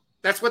up.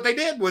 That's what they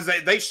did, was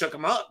they shook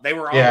him up. They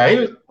were all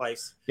over the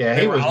place. Yeah,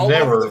 they he were was all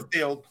never over the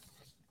field.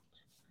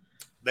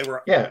 They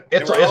were. Yeah,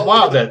 it's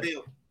wild that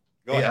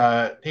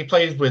he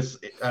played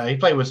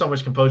with so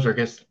much composure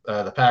against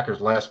the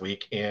Packers last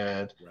week,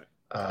 and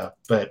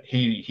but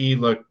he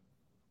looked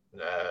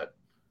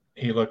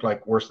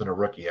like worse than a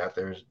rookie out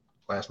there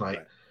last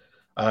night.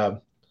 Right.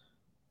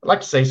 I'd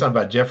like to say something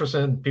about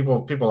Jefferson.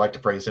 People like to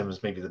praise him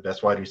as maybe the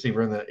best wide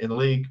receiver in the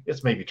league.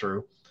 It's maybe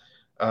true.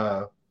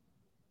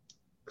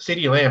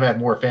 CeeDee Lamb had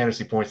more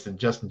fantasy points than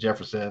Justin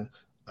Jefferson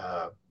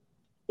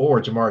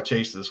or Jamar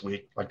Chase this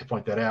week. I'd like to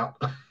point that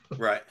out.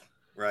 Right.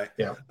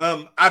 Yeah.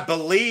 I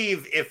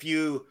believe if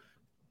you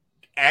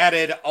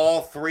added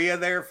all 3 of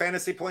their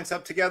fantasy points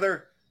up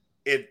together,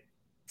 it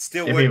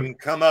still wouldn't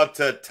come up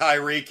to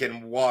Tyreek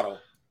and Waddle.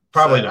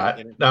 Probably not.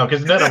 No,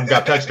 because none of them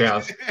got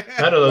touchdowns.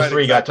 None of those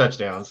 3 got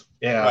touchdowns.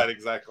 Yeah. Right,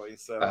 exactly.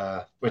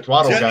 So which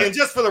Waddle and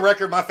just for the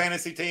record, my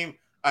fantasy team,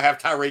 I have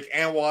Tyreek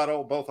and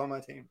Waddle both on my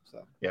team.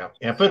 So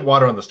and put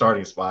Waddle in the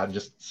starting spot and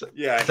just set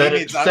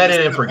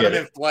it and forget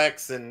it.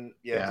 Flex and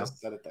just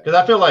set it there. Because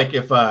I feel like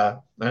if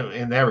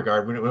in that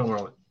regard, we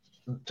want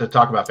to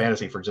talk about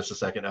fantasy for just a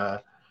second.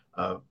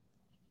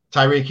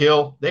 Tyreek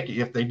Hill,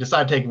 if they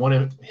decide to take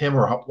him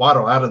or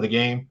Waddle out of the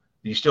game,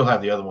 you still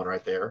have the other one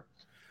right there.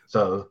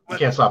 So you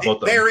can't stop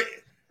both of them.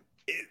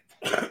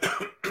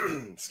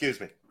 Excuse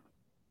me.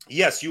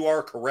 Yes, you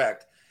are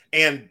correct.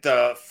 And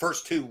the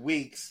first 2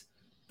 weeks,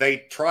 they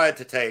tried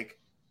to take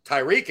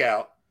Tyreek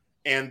out,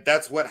 and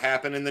that's what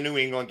happened in the New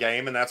England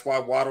game, and that's why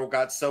Waddle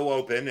got so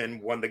open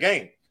and won the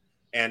game.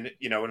 And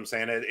you know what I'm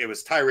saying? It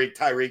was Tyreek,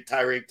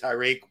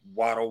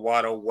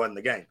 Waddle won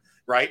the game,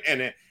 right?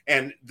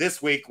 And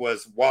this week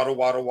was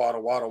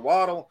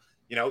Waddle.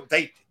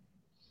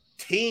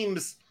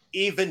 Teams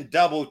even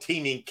double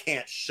teaming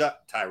can't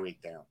shut Tyreek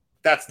down.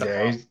 That's the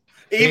problem.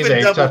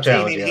 Even double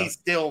teaming, he's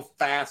still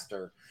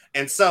faster.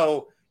 And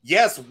so,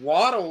 yes,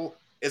 Waddle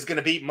is going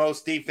to beat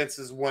most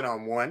defenses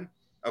one-on-one,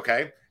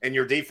 okay? And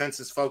your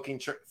defense is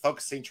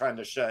focusing trying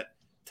to shut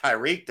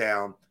Tyreek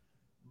down,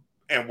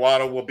 and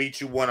Waddle will beat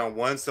you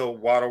one-on-one, so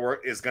Waddle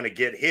is going to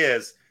get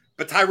his.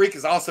 But Tyreek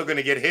is also going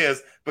to get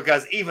his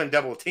because even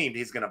double-teamed,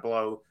 he's going to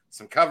blow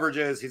some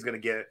coverages. He's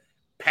going to get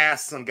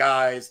past some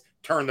guys,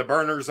 turn the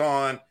burners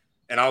on,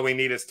 and all we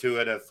need is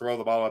Tua to throw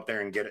the ball up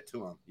there and get it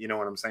to him. You know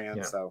what I'm saying?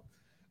 Yeah. So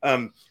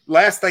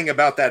last thing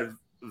about that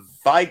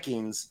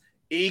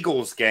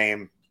Vikings-Eagles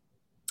game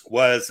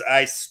was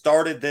I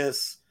started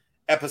this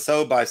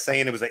episode by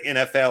saying it was an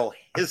NFL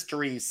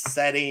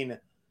history-setting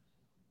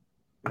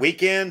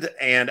weekend,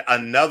 and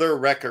another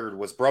record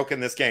was broken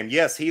this game.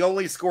 Yes, he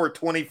only scored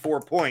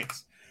 24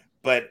 points,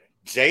 but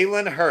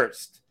Jalen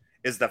Hurts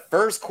is the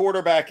first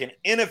quarterback in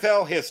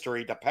NFL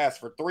history to pass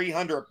for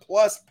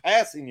 300-plus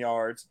passing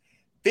yards,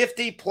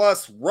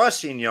 50-plus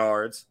rushing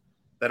yards.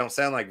 That don't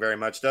sound like very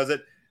much, does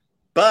it?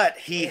 But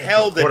he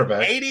held an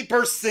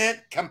 80%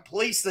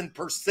 completion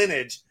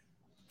percentage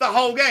the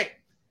whole game.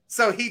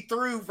 So he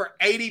threw for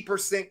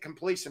 80%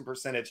 completion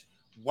percentage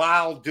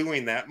while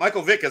doing that.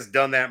 Michael Vick has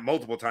done that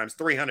multiple times,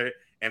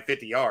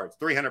 350 yards,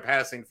 300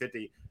 passing,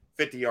 50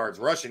 yards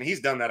rushing.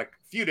 He's done that a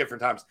few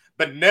different times,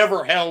 but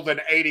never held an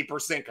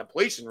 80%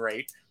 compleation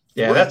rate.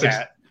 Yeah, that's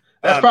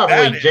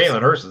probably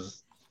Jalen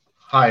Hurts'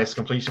 highest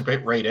completion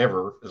rate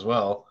ever as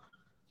well.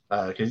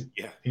 Because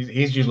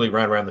he's usually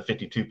right around the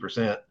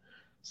 52%.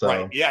 So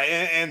right. Yeah,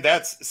 and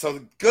that's so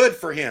good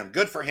for him.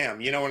 Good for him.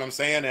 You know what I'm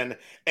saying?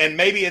 And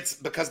maybe it's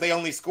because they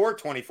only scored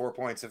 24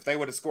 points. If they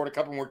would have scored a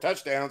couple more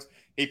touchdowns,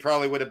 he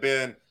probably would have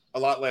been a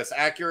lot less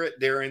accurate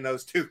during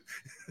those two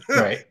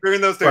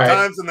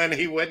times, and then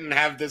he wouldn't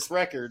have this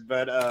record.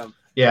 But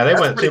they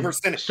went to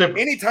percentage.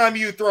 Anytime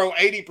you throw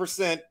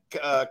 80%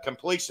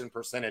 completion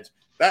percentage,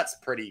 that's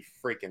pretty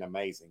freaking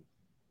amazing.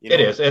 It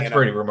is. It's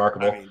pretty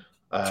remarkable. I mean,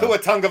 Tua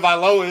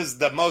Tagovailoa is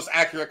the most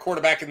accurate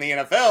quarterback in the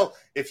NFL,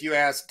 if you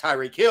ask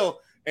Tyreek Hill,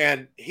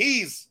 and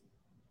he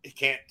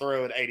can't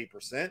throw at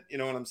 80%. You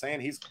know what I'm saying?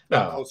 He's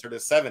closer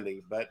to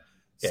 70, but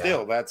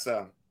still, that's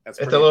it's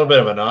a little bit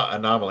of an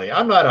anomaly.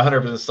 I'm not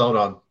 100% sold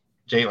on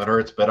Jalen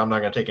Hurts, but I'm not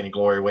going to take any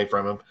glory away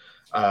from him.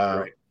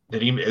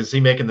 Is he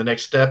making the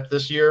next step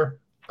this year?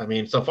 I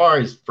mean, so far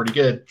he's pretty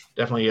good.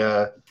 Definitely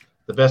the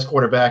best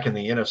quarterback in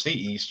the NFC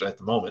East at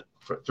the moment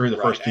through the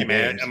first two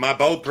games. And my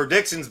bold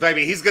predictions,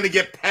 baby, he's going to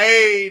get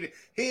paid.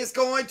 He is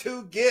going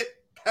to get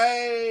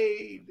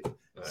paid. All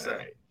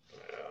right.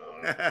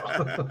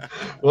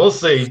 We'll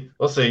see.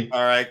 We'll see.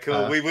 All right,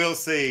 cool. We will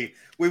see.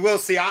 We will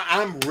see.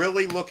 I'm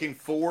really looking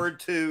forward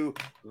to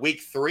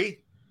week 3.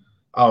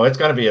 Oh, it's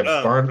going to be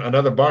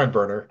another barn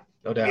burner,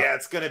 no doubt. Yeah,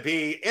 it's going to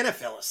be.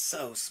 NFL is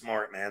so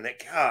smart, man.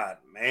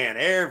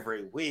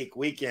 Every week,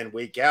 week in,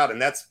 week out,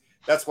 and that's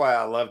why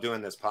I love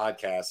doing this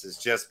podcast. Is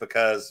just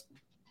because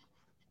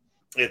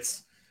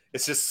it's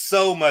just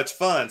so much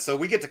fun. So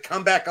we get to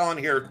come back on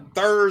here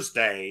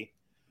Thursday,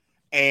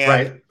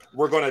 and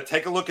we're going to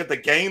take a look at the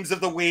games of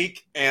the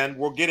week, and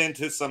we'll get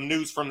into some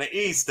news from the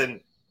East,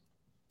 and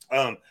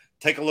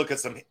take a look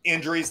at some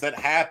injuries that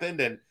happened,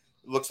 and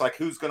it looks like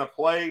who's going to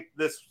play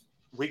this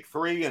week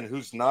 3 and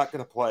who's not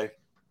going to play.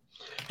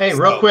 Hey,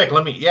 real quick,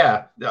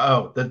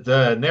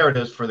 the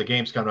narratives for the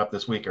games coming up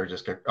this week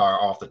are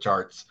off the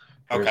charts.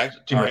 There's okay.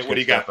 Too All much right, what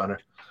do you got? On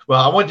it.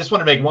 Well, I just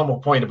want to make one more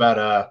point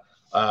about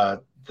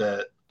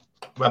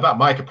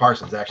Micah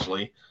Parsons.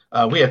 Actually,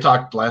 we had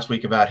talked last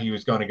week about he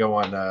was going to go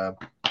on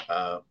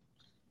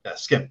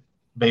Skip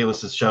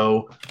Bayless's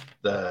show.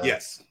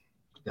 Yes.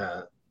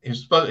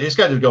 He's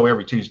scheduled to go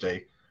every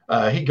Tuesday.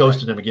 He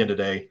ghosted him again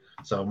today.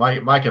 So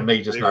Micah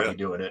may just not be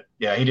doing it.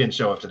 Yeah, he didn't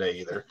show up today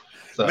either.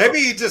 So maybe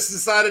he just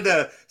decided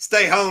to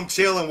stay home,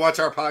 chill, and watch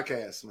our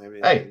podcast.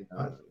 Maybe. Hey,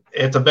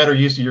 it's a better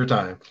use of your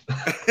time.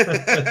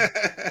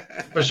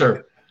 For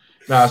sure.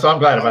 No, so I'm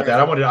glad about that.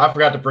 I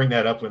forgot to bring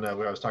that up when I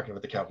was talking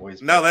about the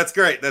Cowboys. No, that's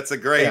great. That's a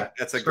great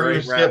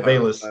great Skip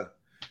Bayless.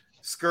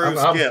 Screw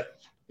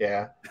Skip.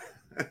 Yeah.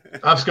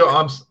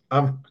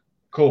 I'm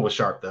cool with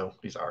Sharp though.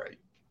 He's all right.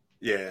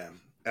 Yeah,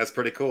 that's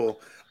pretty cool.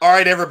 All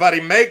right,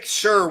 everybody, make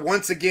sure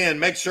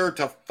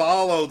to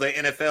follow the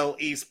NFL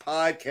East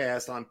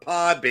podcast on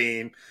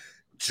Podbean.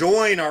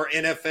 Join our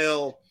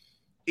NFL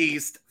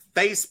East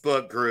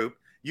Facebook group.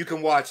 You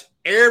can watch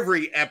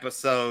every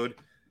episode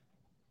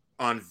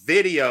on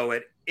video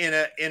at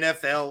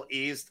NFL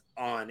East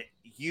on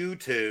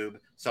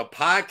YouTube. So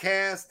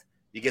podcast,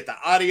 you get the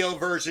audio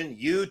version.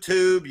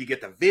 YouTube, you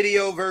get the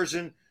video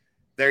version.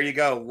 There you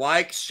go.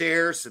 Like,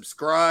 share,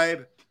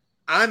 subscribe.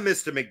 I'm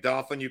Mr.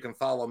 McDolphin. You can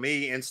follow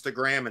me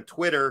Instagram and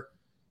Twitter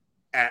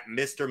at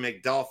Mr.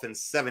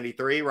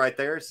 McDolphin73 right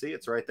there. See,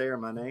 it's right there,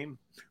 my name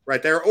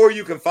right there. Or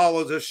you can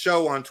follow the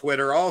show on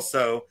Twitter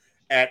also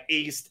at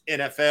East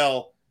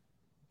NFL.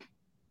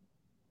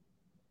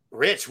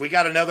 Rich, we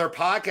got another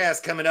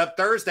podcast coming up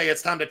Thursday.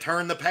 It's time to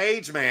turn the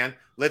page, man.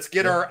 Let's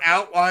get our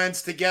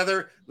outlines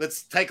together.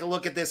 Let's take a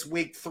look at this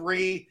week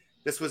 3.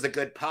 This was a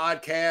good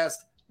podcast.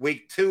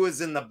 Week 2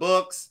 is in the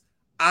books.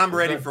 I'm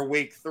ready for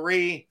week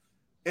 3.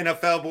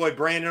 NFL boy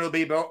Brandon will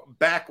be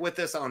back with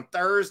us on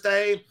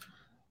Thursday.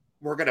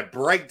 We're going to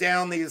break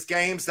down these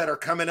games that are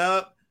coming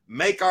up,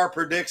 make our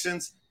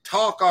predictions,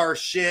 talk our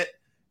shit,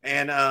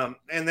 and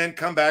then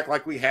come back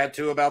like we had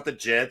to about the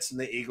Jets and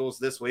the Eagles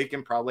this week,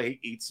 and probably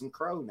eat some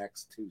crow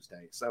next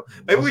Tuesday. So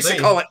maybe we should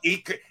call it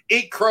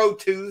Eat Crow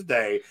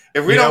Tuesday.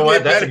 If we don't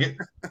get better,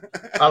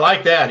 I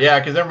like that. Yeah,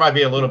 because there might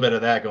be a little bit of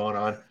that going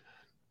on.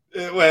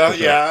 Well,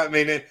 yeah. I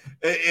mean,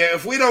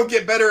 if we don't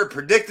get better at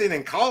predicting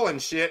and calling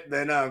shit,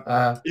 then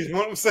you know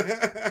what I'm saying.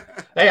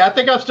 Hey, I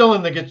think I'm still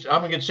I'm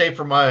in good shape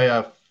for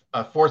my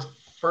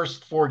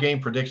first 4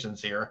 game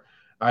predictions here.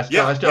 I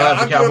still have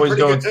the Cowboys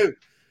going. Too.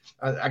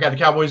 I got the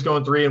Cowboys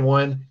going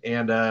 3-1,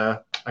 and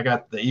I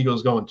got the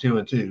Eagles going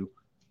 2-2.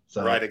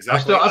 So right,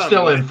 exactly. I'm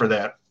still in for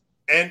that.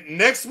 And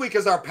next week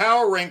is our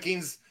power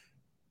rankings.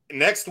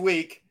 Next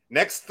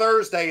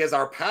Thursday is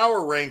our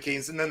power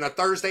rankings, and then the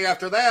Thursday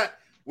after that,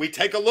 we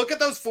take a look at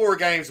those 4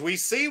 games. We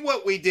see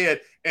what we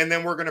did, and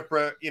then we're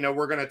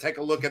gonna take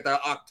a look at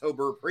the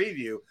October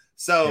preview.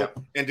 So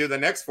and do the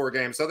next 4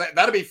 games. So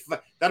that'll be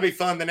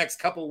fun. The next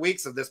couple of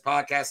weeks of this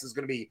podcast is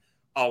going to be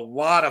a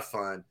lot of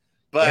fun.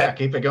 But yeah,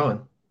 keep it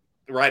going.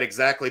 Right,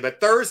 exactly.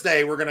 But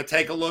Thursday we're going to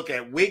take a look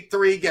at week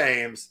 3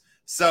 games.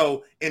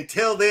 So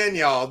until then,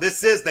 y'all,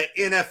 this is the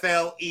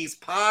NFL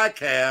East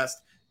podcast.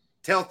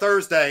 Till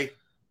Thursday,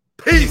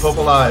 peace. Keep hope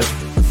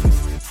alive.